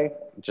easiest way.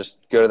 Just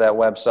go to that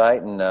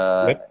website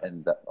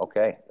Yep.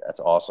 Okay, that's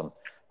awesome.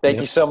 Thank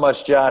you so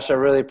much, Josh. I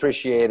really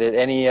appreciate it.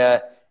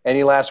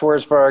 Any last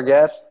words for our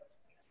guests?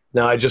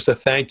 No, I just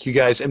thank you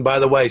guys. And by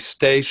the way,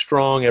 stay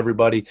strong,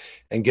 everybody,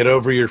 and get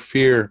over your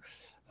fear.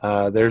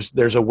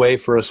 There's a way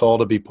for us all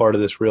to be part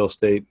of this real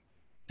estate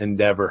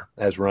endeavor,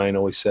 as Ryan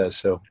always says.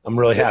 So I'm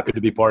really happy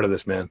to be part of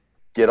this, man.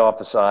 Get off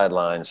the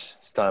sidelines.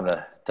 It's time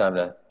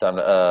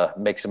to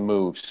make some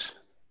moves,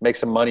 make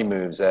some money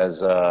moves,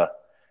 as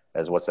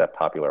what's that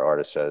popular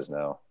artist says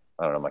now.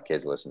 I don't know. My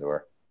kids listen to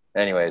her.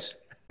 Anyways,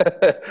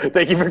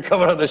 thank you for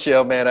coming on the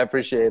show, man. I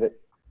appreciate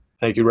it.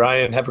 Thank you,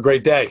 Ryan. Have a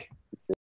great day.